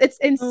because it's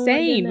Oh my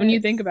insane when you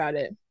goodness. think about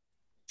it.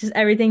 Just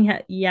everything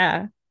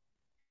yeah.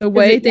 The Because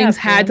way yeah, things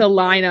had for to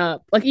line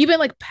up, like even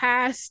like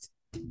past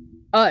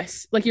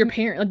us, like your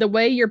parent, like the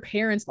way your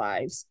parents'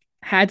 lives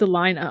had to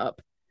line up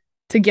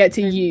to get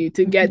to you,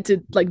 to get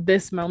to like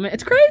this moment.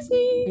 It's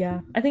crazy.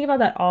 yeah, I think about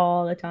that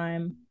all the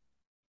time.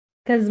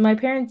 Because my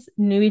parents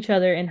knew each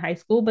other in high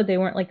school, but they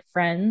weren't like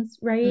friends,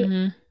 right?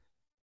 Mm-hmm.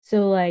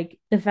 So like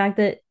the fact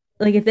that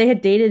like if they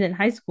had dated in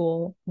high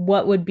school,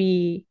 what would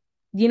be,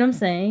 you know what I'm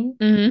saying?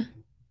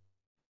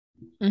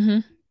 Mm-hmm. Mm-hmm.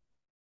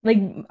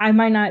 Like I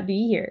might not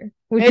be here,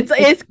 which is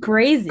like It's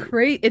crazy.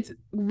 great. It's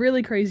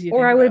really crazy to Or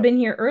think I would have about. been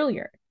here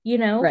earlier, you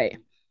know? Right.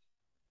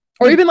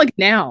 Or Like even like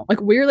now,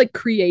 like we're like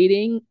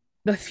creating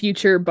the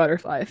future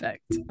butterfly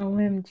effect.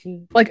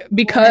 OMG. Like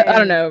because I don't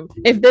Right. know,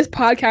 if this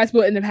podcast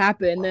wouldn't have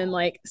happened, then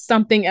like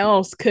something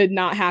else could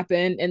not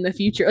happen in the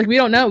future. Like we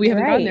don't know. We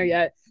haven't gotten there Right.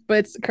 yet. But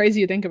it's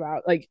crazy to think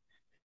about. Like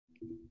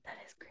That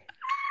is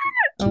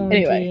crazy.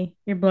 anyway. OMG.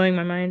 You're blowing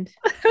my mind.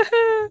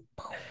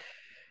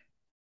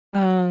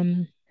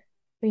 um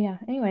But yeah,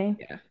 anyway,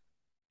 yeah.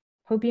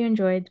 hope you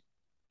enjoyed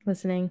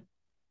listening.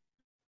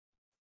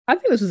 I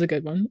think this was a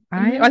good one.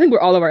 I Hmm. think we're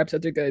all of our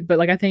episodes are good, but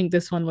like I think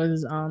this one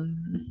was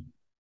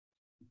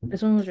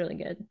This one was really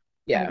good. I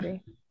yeah.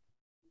 agree.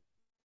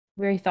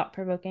 Very thought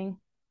provoking.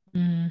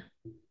 Mm,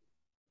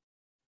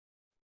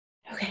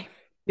 Okay.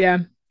 yeah.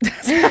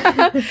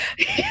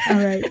 All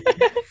right.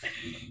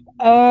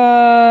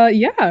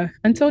 Yeah.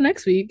 Until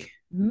next week.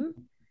 Mhm.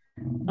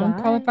 Bye.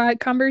 Unqualified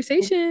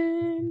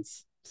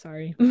conversations.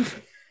 Sorry.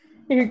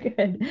 You're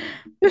good.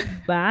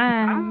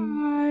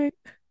 Bye.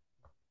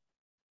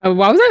 Bye.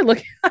 Why was I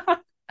looking?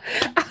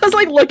 I was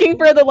like looking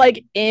for the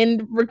like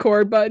end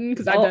record button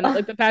because I've done it Oh.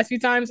 like the past few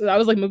times. So I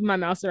was like moving my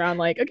mouse around,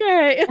 like,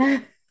 okay.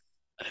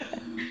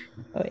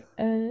 Oh, wait.